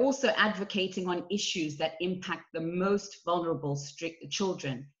 We are also advocating on issues that impact the most vulnerable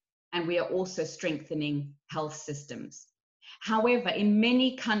children, and we are also strengthening health systems. However, in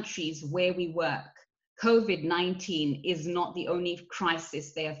many countries where we work, COVID-19 is not the only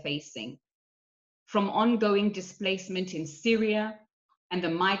crisis they are facing. From ongoing displacement in Syria and the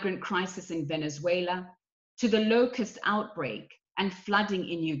migrant crisis in Venezuela, to the locust outbreak and flooding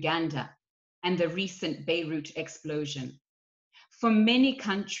in Uganda and the recent Beirut explosion. For many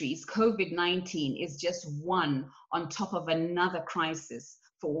countries, COVID-19 is just one on top of another crisis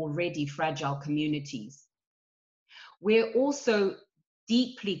for already fragile communities. We're also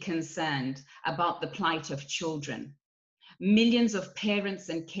deeply concerned about the plight of children. Millions of parents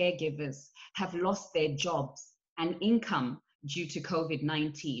and caregivers have lost their jobs and income due to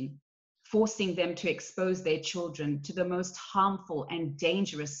COVID-19, forcing them to expose their children to the most harmful and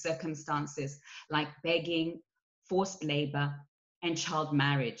dangerous circumstances like begging, forced labor, and child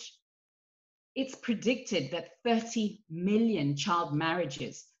marriage. It's predicted that 30 million child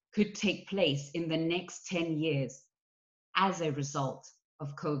marriages could take place in the next 10 years as a result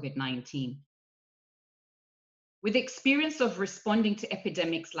of COVID-19. With experience of responding to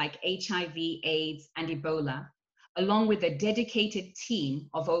epidemics like HIV, AIDS, and Ebola, along with a dedicated team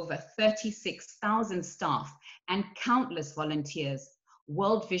of over 36,000 staff and countless volunteers,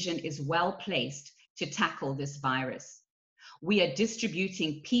 World Vision is well placed to tackle this virus. We are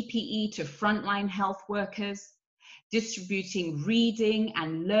distributing PPE to frontline health workers, distributing reading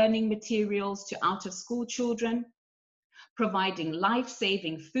and learning materials to out-of-school children, providing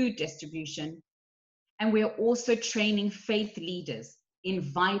life-saving food distribution, and we are also training faith leaders in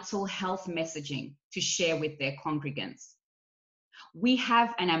vital health messaging to share with their congregants. We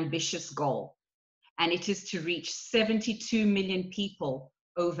have an ambitious goal, and it is to reach 72 million people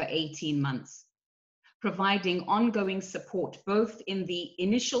over 18 months, providing ongoing support both in the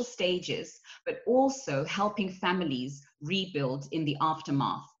initial stages, but also helping families rebuild in the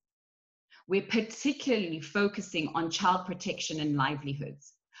aftermath. We're particularly focusing on child protection and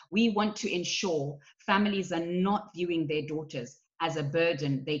livelihoods. We want to ensure families are not viewing their daughters as a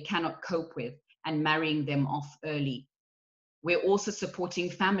burden they cannot cope with and marrying them off early. We're also supporting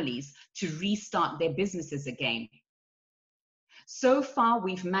families to restart their businesses again. So far,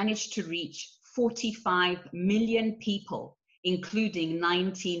 we've managed to reach 45 million people, including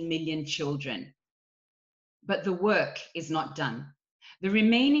 19 million children. But the work is not done. The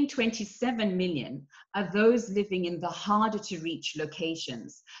remaining 27 million are those living in the harder to reach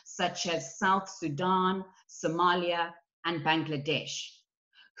locations, such as South Sudan, Somalia, and Bangladesh,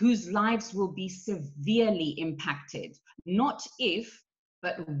 whose lives will be severely impacted, not if,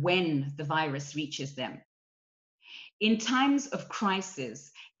 but when the virus reaches them. In times of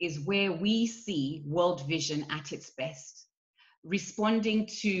crisis is where we see World Vision at its best. Responding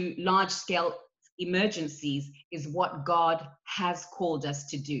to large-scale emergencies is what God has called us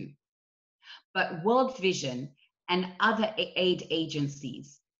to do. But World Vision and other aid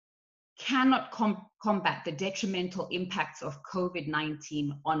agencies cannot combat the detrimental impacts of COVID-19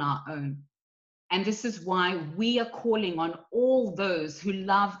 on our own. And this is why we are calling on all those who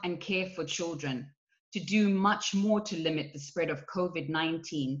love and care for children to do much more to limit the spread of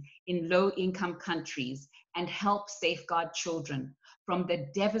COVID-19 in low-income countries and help safeguard children from the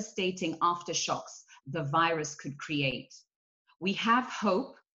devastating aftershocks the virus could create. We have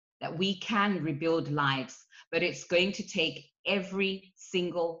hope that we can rebuild lives, but it's going to take every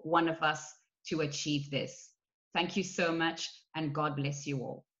single one of us to achieve this. Thank you so much, and God bless you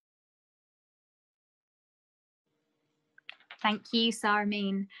all. Thank you,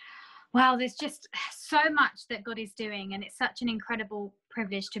 Sarmeen. Wow, there's just so much that God is doing, and it's such an incredible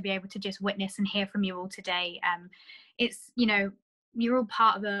privilege to be able to just witness and hear from you all today. It's, you know, you're all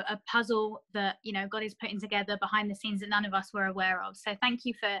part of a puzzle that, you know, God is putting together behind the scenes that none of us were aware of. So thank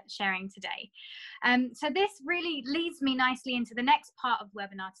you for sharing today. So this really leads me nicely into the next part of the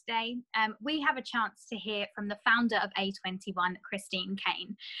webinar today. We have a chance to hear from the founder of A21, Christine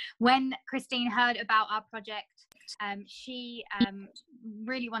Caine. When Christine heard about our project, she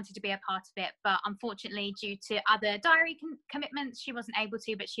really wanted to be a part of it, but unfortunately due to other diary commitments she wasn't able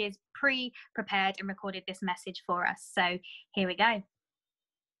to, but she has pre-prepared and recorded this message for us. So here we go.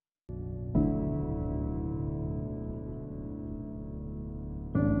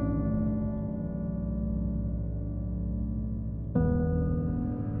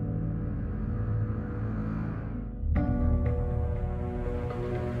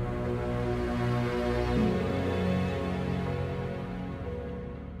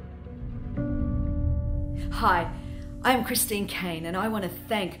 Hi, I'm Christine Caine, and I want to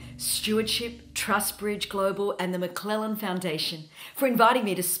thank Stewardship, TrustBridge Global and the McClellan Foundation for inviting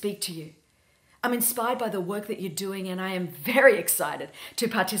me to speak to you. I'm inspired by the work that you're doing, and I am very excited to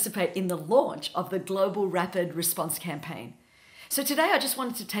participate in the launch of the Global Rapid Response Campaign. So today I just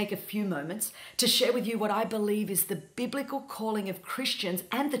wanted to take a few moments to share with you what I believe is the biblical calling of Christians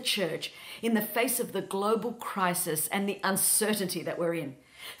and the church in the face of the global crisis and the uncertainty that we're in.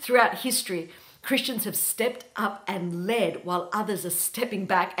 Throughout history, Christians have stepped up and led while others are stepping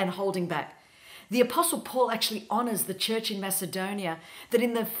back and holding back. The Apostle Paul actually honors the church in Macedonia that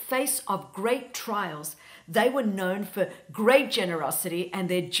in the face of great trials, they were known for great generosity and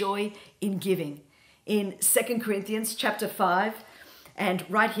their joy in giving. In 2 Corinthians chapter 5, and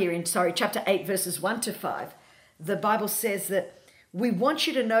right here in, chapter 8, verses 1 to 5, the Bible says that we want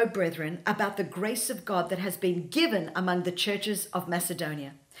you to know, brethren, about the grace of God that has been given among the churches of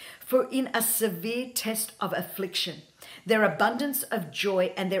Macedonia. For in a severe test of affliction, their abundance of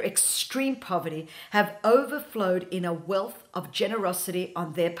joy and their extreme poverty have overflowed in a wealth of generosity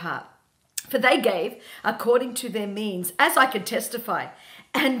on their part. For they gave according to their means, as I can testify,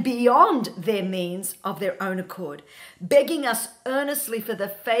 and beyond their means of their own accord, begging us earnestly for the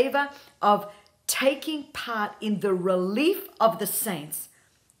favor of taking part in the relief of the saints.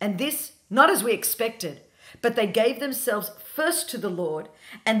 And this, not as we expected, but they gave themselves first to the Lord,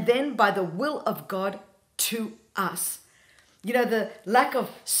 and then by the will of God to us. You know, the lack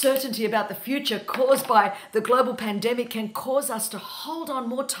of certainty about the future caused by the global pandemic can cause us to hold on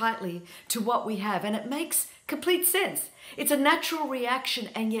more tightly to what we have. And it makes complete sense. It's a natural reaction,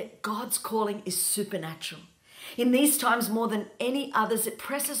 and yet God's calling is supernatural. In these times, more than any others, it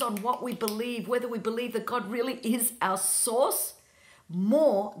presses on what we believe, whether we believe that God really is our source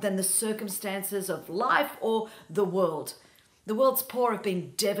more than the circumstances of life or the world. The world's poor have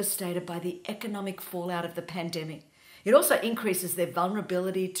been devastated by the economic fallout of the pandemic. It also increases their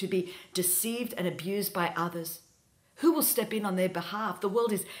vulnerability to be deceived and abused by others. Who will step in on their behalf? The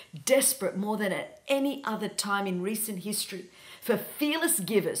world is desperate more than at any other time in recent history for fearless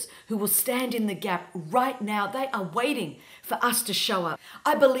givers who will stand in the gap right now. They are waiting for us to show up.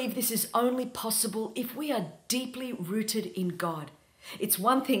 I believe this is only possible if we are deeply rooted in God. It's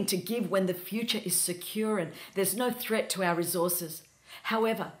one thing to give when the future is secure and there's no threat to our resources.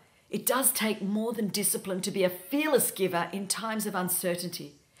 However, it does take more than discipline to be a fearless giver in times of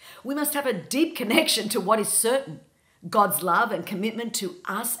uncertainty. We must have a deep connection to what is certain, God's love and commitment to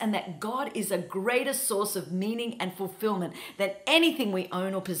us, and that God is a greater source of meaning and fulfillment than anything we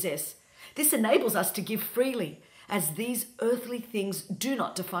own or possess. This enables us to give freely, as these earthly things do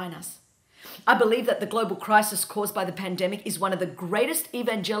not define us. I believe that the global crisis caused by the pandemic is one of the greatest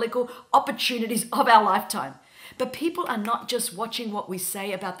evangelical opportunities of our lifetime. But people are not just watching what we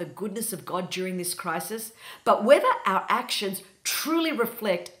say about the goodness of God during this crisis, but whether our actions truly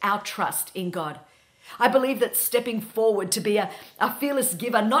reflect our trust in God. I believe that stepping forward to be a fearless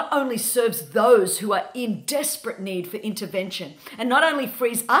giver not only serves those who are in desperate need for intervention, and not only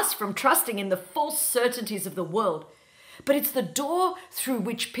frees us from trusting in the false certainties of the world, but it's the door through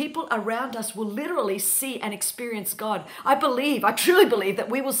which people around us will literally see and experience God. I truly believe that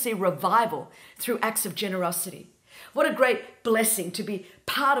we will see revival through acts of generosity. What a great blessing to be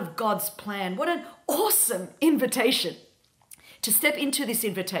part of God's plan. What an awesome invitation. To step into this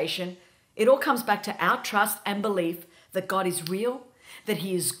invitation, it all comes back to our trust and belief that God is real, that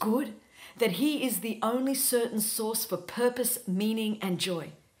He is good, that He is the only certain source for purpose, meaning, and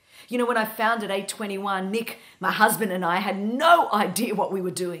joy. You know, when I founded A21, Nick, my husband, and I had no idea what we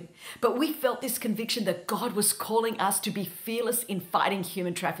were doing, but we felt this conviction that God was calling us to be fearless in fighting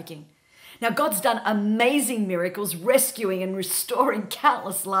human trafficking. Now, God's done amazing miracles, rescuing and restoring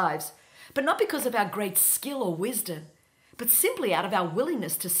countless lives, but not because of our great skill or wisdom, but simply out of our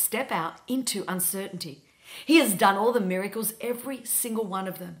willingness to step out into uncertainty. He has done all the miracles, every single one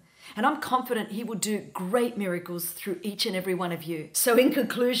of them. And I'm confident He will do great miracles through each and every one of you. So in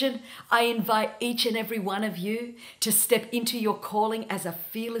conclusion, I invite each and every one of you to step into your calling as a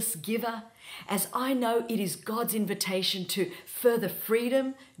fearless giver, as I know it is God's invitation to further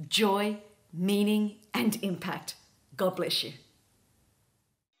freedom, joy, meaning, and impact. God bless you.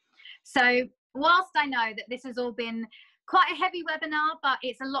 So whilst I know that this has all been quite a heavy webinar, but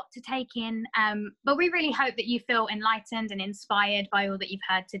it's a lot to take in. But we really hope that you feel enlightened and inspired by all that you've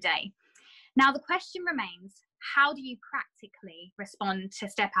heard today. Now, the question remains, how do you practically respond to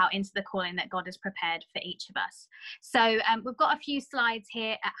step out into the calling that God has prepared for each of us? So we've got a few slides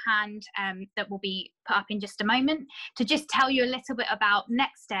here at hand that will be put up in just a moment to just tell you a little bit about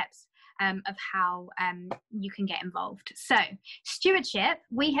next steps of how you can get involved. So Stewardship,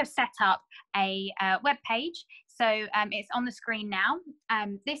 we have set up a web page. So it's on the screen now.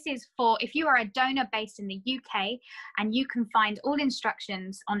 This is for if you are a donor based in the UK, and you can find all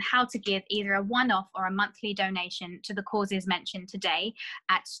instructions on how to give either a one-off or a monthly donation to the causes mentioned today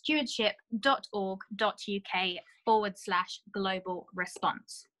at stewardship.org.uk/global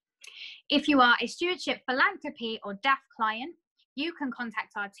response. If you are a Stewardship Philanthropy or DAF client, you can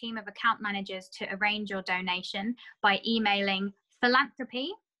contact our team of account managers to arrange your donation by emailing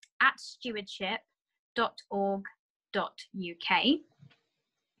philanthropy@stewardship.org.uk.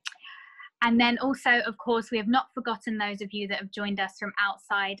 And then also, of course, we have not forgotten those of you that have joined us from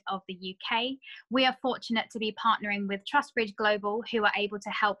outside of the UK. We are fortunate to be partnering with TrustBridge Global, who are able to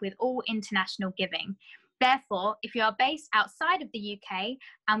help with all international giving. Therefore, if you are based outside of the UK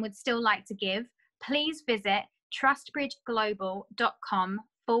and would still like to give, please visit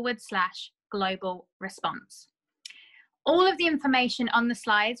trustbridgeglobal.com/global response. All of the information on the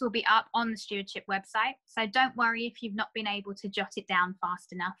slides will be up on the Stewardship website, so don't worry if you've not been able to jot it down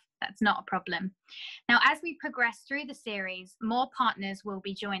fast enough. That's not a problem. Now, as we progress through the series, more partners will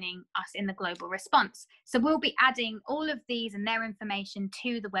be joining us in the global response. So we'll be adding all of these and their information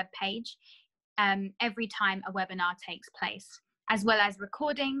to the webpage every time a webinar takes place, as well as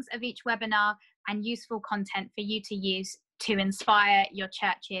recordings of each webinar and useful content for you to use to inspire your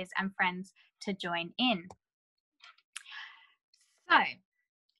churches and friends to join in. So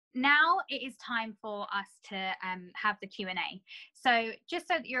now it is time for us to have the Q&A. So just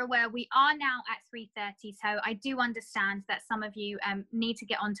so that you're aware, we are now at 3:30. So I do understand that some of you need to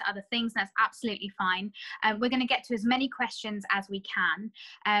get on to other things. That's absolutely fine. We're going to get to as many questions as we can.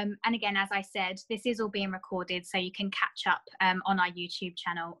 And again, as I said, this is all being recorded, so you can catch up on our YouTube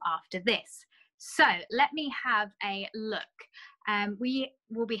channel after this. So let me have a look. We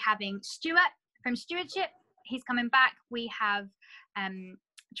will be having Stuart from Stewardship. He's coming back. We have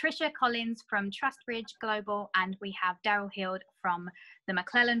Tricia Collins from Trustbridge Global, and we have Daryl Hild from the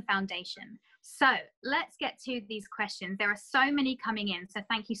McClellan Foundation. So let's get to these questions. There are so many coming in, so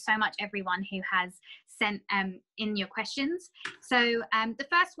thank you so much everyone who has sent in your questions. So the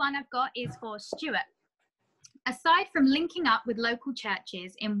first one I've got is for Stuart. Aside from linking up with local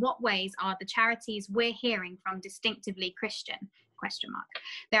churches, in what ways are the charities we're hearing from distinctively Christian? ?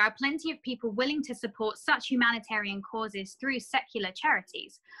 There are plenty of people willing to support such humanitarian causes through secular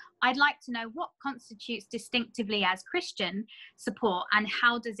charities. I'd like to know what constitutes distinctively as Christian support, and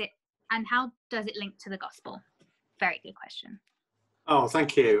how does it link to the gospel? Very good question. Oh,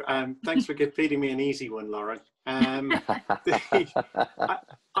 thank you. Thanks for feeding me an easy one, Lauren. I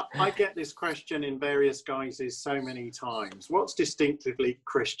get this question in various guises so many times. What's distinctively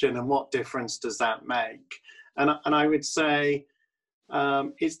Christian, and what difference does that make? And I would say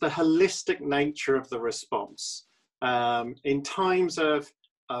it's the holistic nature of the response. In times of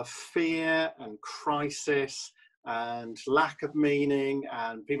fear and crisis and lack of meaning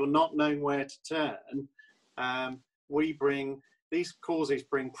and people not knowing where to turn, these causes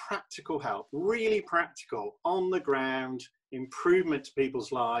bring practical help, really practical, on the ground, improvement to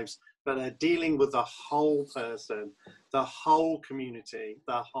people's lives, but they're dealing with the whole person, the whole community,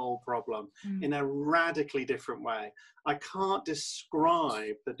 the whole problem in a radically different way. I can't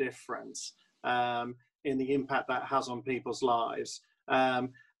describe the difference in the impact that has on people's lives.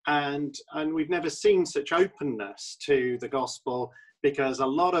 And we've never seen such openness to the gospel, because a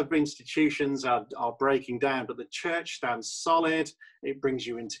lot of institutions are breaking down, but the church stands solid. It brings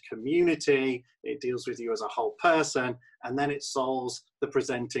you into community. It deals with you as a whole person, and then it solves the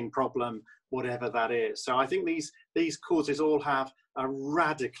presenting problem, whatever that is. So I think these causes all have a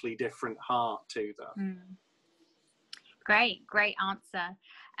radically different heart to them. Great answer.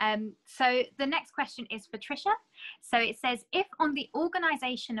 So the next question is for Tricia. So it says, if on the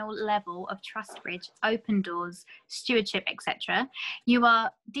organizational level of Trustbridge, Open Doors, Stewardship, etc., you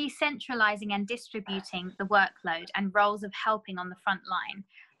are decentralizing and distributing the workload and roles of helping on the front line,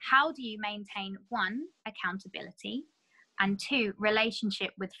 how do you maintain 1, accountability, and 2,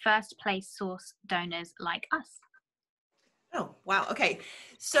 relationship with first place source donors like us? Oh, wow. Okay.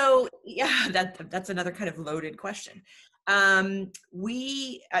 So yeah, that's another kind of loaded question.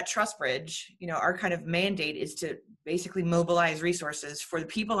 We at Trustbridge, our kind of mandate is to basically mobilize resources for the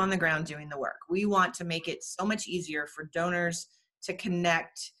people on the ground doing the work. We want to make it so much easier for donors to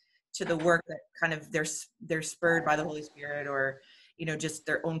connect to the work that kind of they're spurred by the Holy Spirit, or, just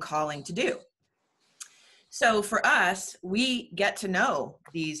their own calling to do. So for us, we get to know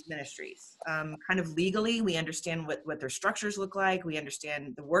these ministries kind of legally. We understand what their structures look like. We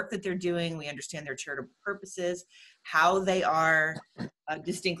understand the work that they're doing. We understand their charitable purposes, how they are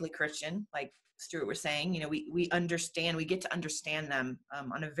distinctly Christian, like Stuart was saying. We get to understand them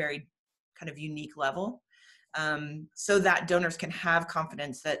on a very kind of unique level, so that donors can have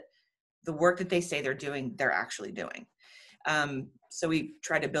confidence that the work that they say they're doing, they're actually doing. So we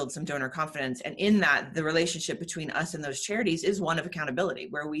try to build some donor confidence, and in that, the relationship between us and those charities is one of accountability,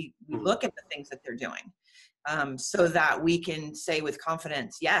 where we look at the things that they're doing, so that we can say with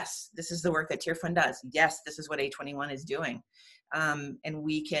confidence, yes, this is the work that Tearfund does. Yes, this is what A21 is doing. And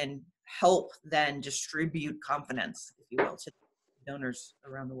we can help then distribute confidence, if you will, to donors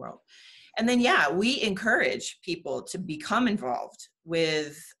around the world. And then, we encourage people to become involved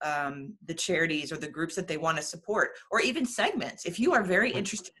with the charities or the groups that they want to support, or even segments. If you are very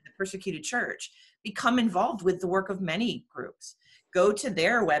interested in the persecuted church, become involved with the work of many groups. Go to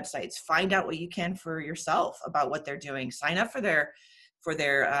their websites, find out what you can for yourself about what they're doing. Sign up for their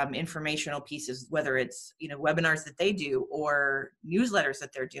informational pieces, whether it's webinars that they do or newsletters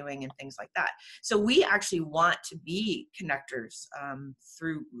that they're doing and things like that. So we actually want to be connectors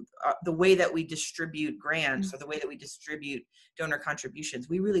through the way that we distribute grants or the way that we distribute donor contributions.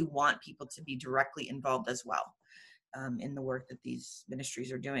 We really want people to be directly involved as well in the work that these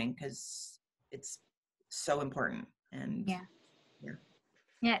ministries are doing, because it's so important. And yeah,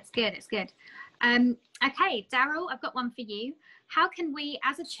 it's good. Okay, Daryl, I've got one for you. How can we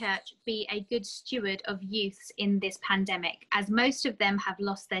as a church be a good steward of youths in this pandemic, as most of them have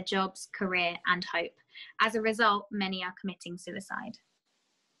lost their jobs, career and hope? As a result, many are committing suicide.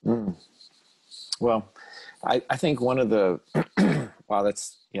 Well, I think one of the wow,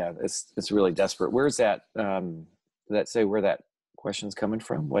 it's really desperate. Where's that? Did that say where that question's coming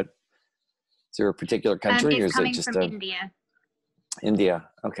from? What is there a particular country, or it's is coming it just from India? India?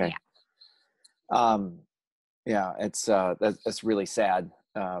 Okay. Yeah, it's that's really sad.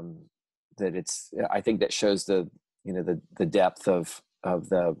 That it's. I think that shows the depth of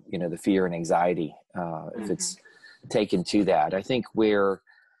the the fear and anxiety if it's taken to that. I think where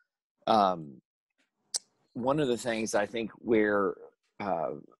one of the things I think where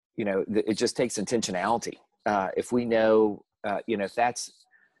it just takes intentionality. If we know if that's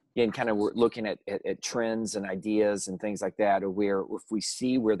kind of we're looking at trends and ideas and things like that, or where if we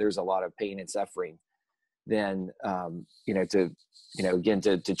see where there's a lot of pain and suffering, then to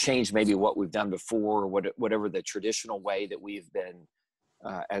change maybe what we've done before, or whatever the traditional way that we've been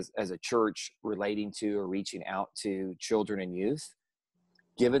as a church relating to or reaching out to children and youth,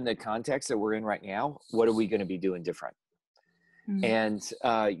 given the context that we're in right now, what are we going to be doing different? And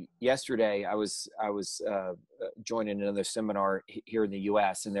yesterday I was joining another seminar here in the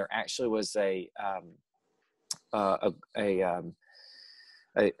U.S., and there actually was a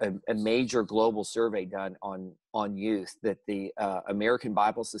major global survey done on youth that the American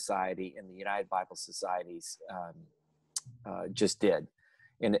Bible Society and the United Bible Societies just did,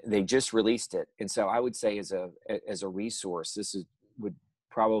 and they just released it. And so I would say as a resource, would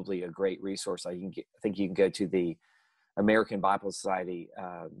probably a great resource. I think you can go to the American Bible Society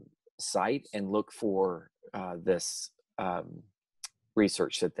site and look for this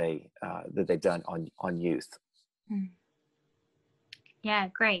research that they've done on youth. Yeah,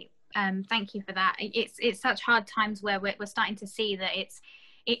 great. Thank you for that. It's such hard times where we're starting to see that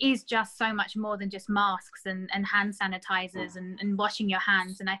it is just so much more than just masks and hand sanitizers and washing your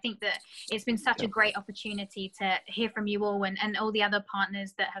hands. And I think that it's been such a great opportunity to hear from you all and all the other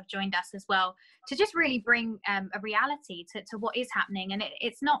partners that have joined us as well, to just really bring a reality to what is happening. And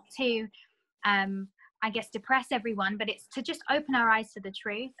it's not to, I guess, depress everyone, but it's to just open our eyes to the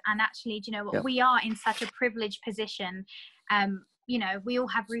truth. And actually, do you know what? We are in such a privileged position. We all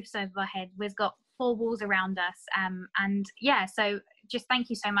have roofs over our head. We've got 4 walls around us. So just thank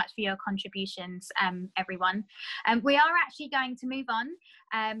you so much for your contributions, everyone. We are actually going to move on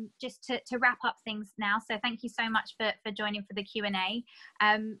just to wrap up things now. So thank you so much for joining for the Q&A.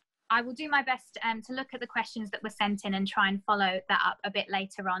 I will do my best to look at the questions that were sent in and try and follow that up a bit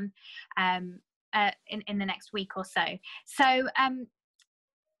later on in the next week or so. So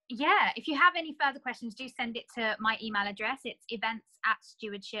if you have any further questions, do send it to my email address. It's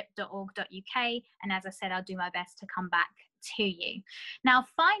events@stewardship.org.uk. And as I said, I'll do my best to come back to you. Now,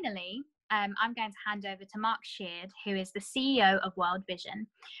 finally, I'm going to hand over to Mark Sheard, who is the CEO of World Vision.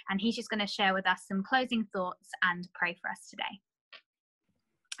 And he's just going to share with us some closing thoughts and pray for us today.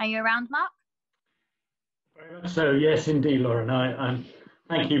 Are you around, Mark? Very much so, yes, indeed, Lauren. I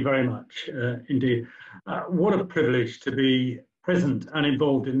thank you very much, indeed. What a privilege to be present and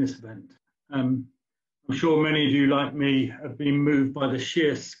involved in this event. I'm sure many of you, like me, have been moved by the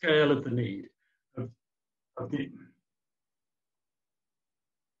sheer scale of the need. So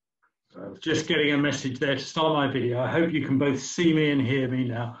I was just getting a message there to start my video. I hope you can both see me and hear me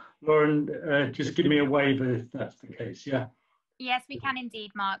now. Lauren, just give me a wave if that's the case, yeah? Yes, we can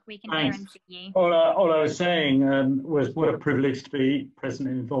indeed, Mark. We can hear and see you. All I was saying was what a privilege to be present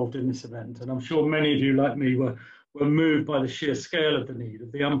and involved in this event. And I'm sure many of you, like me, were moved by the sheer scale of the need,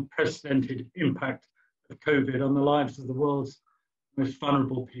 of the unprecedented impact of COVID on the lives of the world's most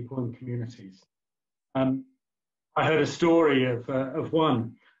vulnerable people and communities. I heard a story of a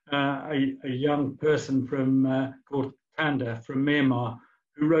young person called Tanda from Myanmar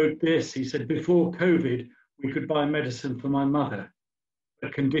who wrote this. He said, "Before COVID, we could buy medicine for my mother,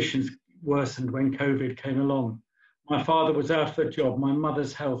 but conditions worsened when COVID came along. My father was out of a job, my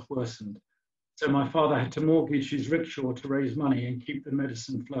mother's health worsened. So my father had to mortgage his rickshaw to raise money and keep the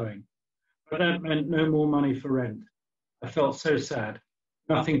medicine flowing. But that meant no more money for rent. I felt so sad,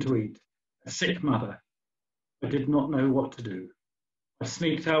 nothing to eat, a sick mother. I did not know what to do. I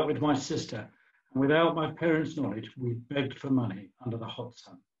sneaked out with my sister, and without my parents' knowledge, we begged for money under the hot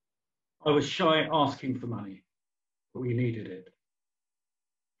sun. I was shy asking for money, but we needed it."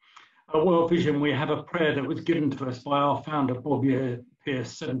 At World Vision, we have a prayer that was given to us by our founder, Bob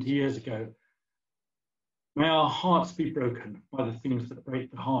Pierce, 70 years ago. May our hearts be broken by the things that break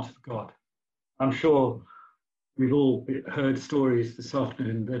the heart of God. I'm sure we've all heard stories this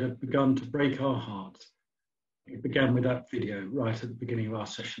afternoon that have begun to break our hearts. It began with that video right at the beginning of our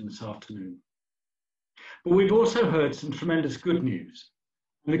session this afternoon. But we've also heard some tremendous good news.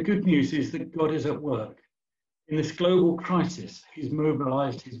 And the good news is that God is at work. In this global crisis, he's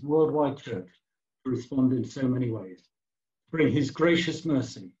mobilized his worldwide church to respond in so many ways, to bring his gracious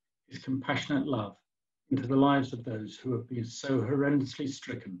mercy, his compassionate love into the lives of those who have been so horrendously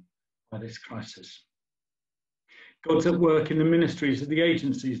stricken by this crisis. God's at work in the ministries of the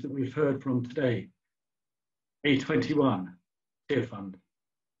agencies that we've heard from today. A21, Tearfund,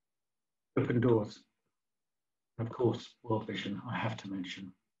 Open Doors, and of course, World Vision, I have to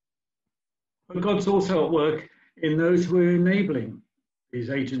mention. But God's also at work in those who are enabling these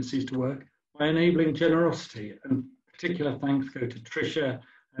agencies to work by enabling generosity, and particular thanks go to Tricia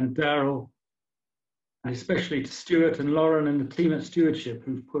and Daryl, and especially to Stuart and Lauren and the team at Stewardship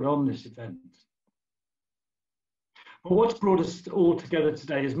who've put on this event. But what's brought us all together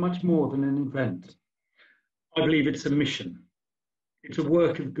today is much more than an event. I believe it's a mission. It's a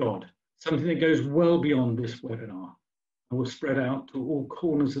work of God, something that goes well beyond this webinar and will spread out to all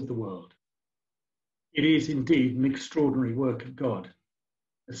corners of the world. It is indeed an extraordinary work of God.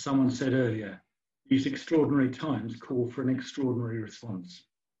 As someone said earlier, these extraordinary times call for an extraordinary response.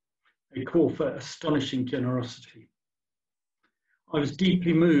 They call for astonishing generosity. I was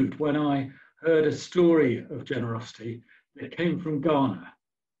deeply moved when I heard a story of generosity that came from Ghana.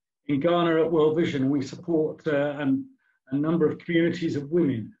 In Ghana at World Vision, we support a number of communities of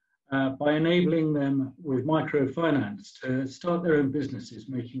women by enabling them with microfinance to start their own businesses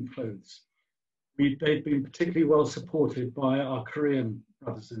making clothes. They've been particularly well supported by our Korean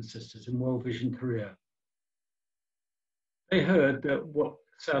brothers and sisters in World Vision Korea. They heard that what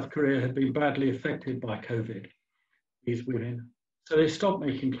South Korea had been badly affected by COVID, these women, so they stopped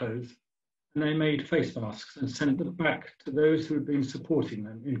making clothes and they made face masks and sent them back to those who had been supporting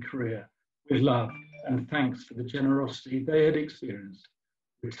them in Korea with love and thanks for the generosity they had experienced,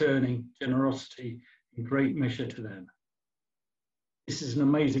 returning generosity in great measure to them. This is an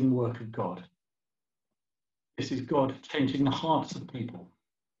amazing work of God. This is God changing the hearts of people.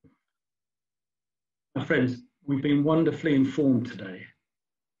 My friends, we've been wonderfully informed today,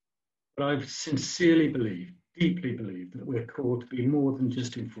 but I sincerely believe, deeply believe, that we're called to be more than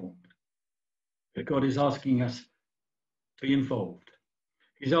just informed. That God is asking us to be involved.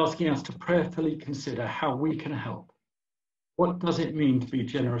 He's asking us to prayerfully consider how we can help. What does it mean to be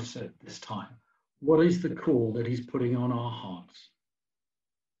generous at this time? What is the call that he's putting on our hearts?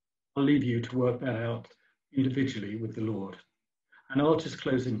 I'll leave you to work that out individually with the Lord. And I'll just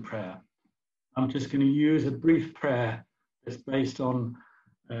close in prayer. I'm just going to use a brief prayer that's based on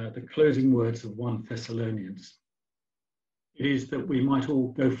the closing words of 1 Thessalonians. It is that we might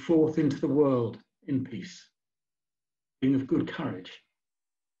all go forth into the world in peace, being of good courage,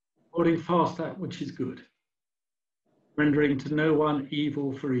 holding fast that which is good, rendering to no one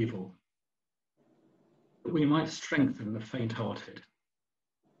evil for evil, that we might strengthen the faint-hearted,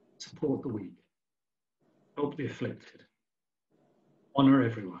 support the weak, help the afflicted, honour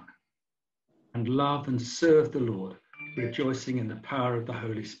everyone, and love and serve the Lord, rejoicing in the power of the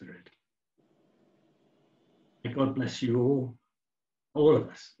Holy Spirit. May God bless you all of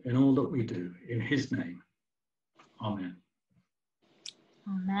us, in all that we do, in his name. Amen.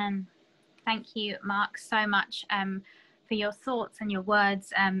 Amen. Thank you, Mark, so much for your thoughts and your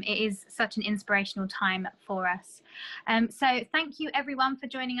words. It is such an inspirational time for us. So thank you everyone for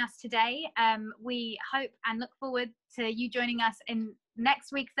joining us today. We hope and look forward to you joining us in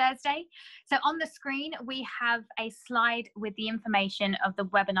next week, Thursday. So on the screen, we have a slide with the information of the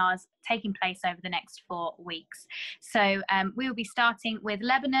webinars taking place over the next 4 weeks. So we will be starting with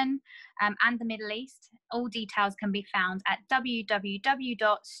Lebanon and the Middle East. All details can be found at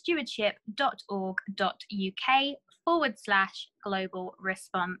www.stewardship.org.uk/global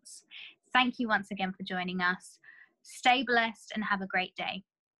response. Thank you once again for joining us. Stay blessed and have a great day.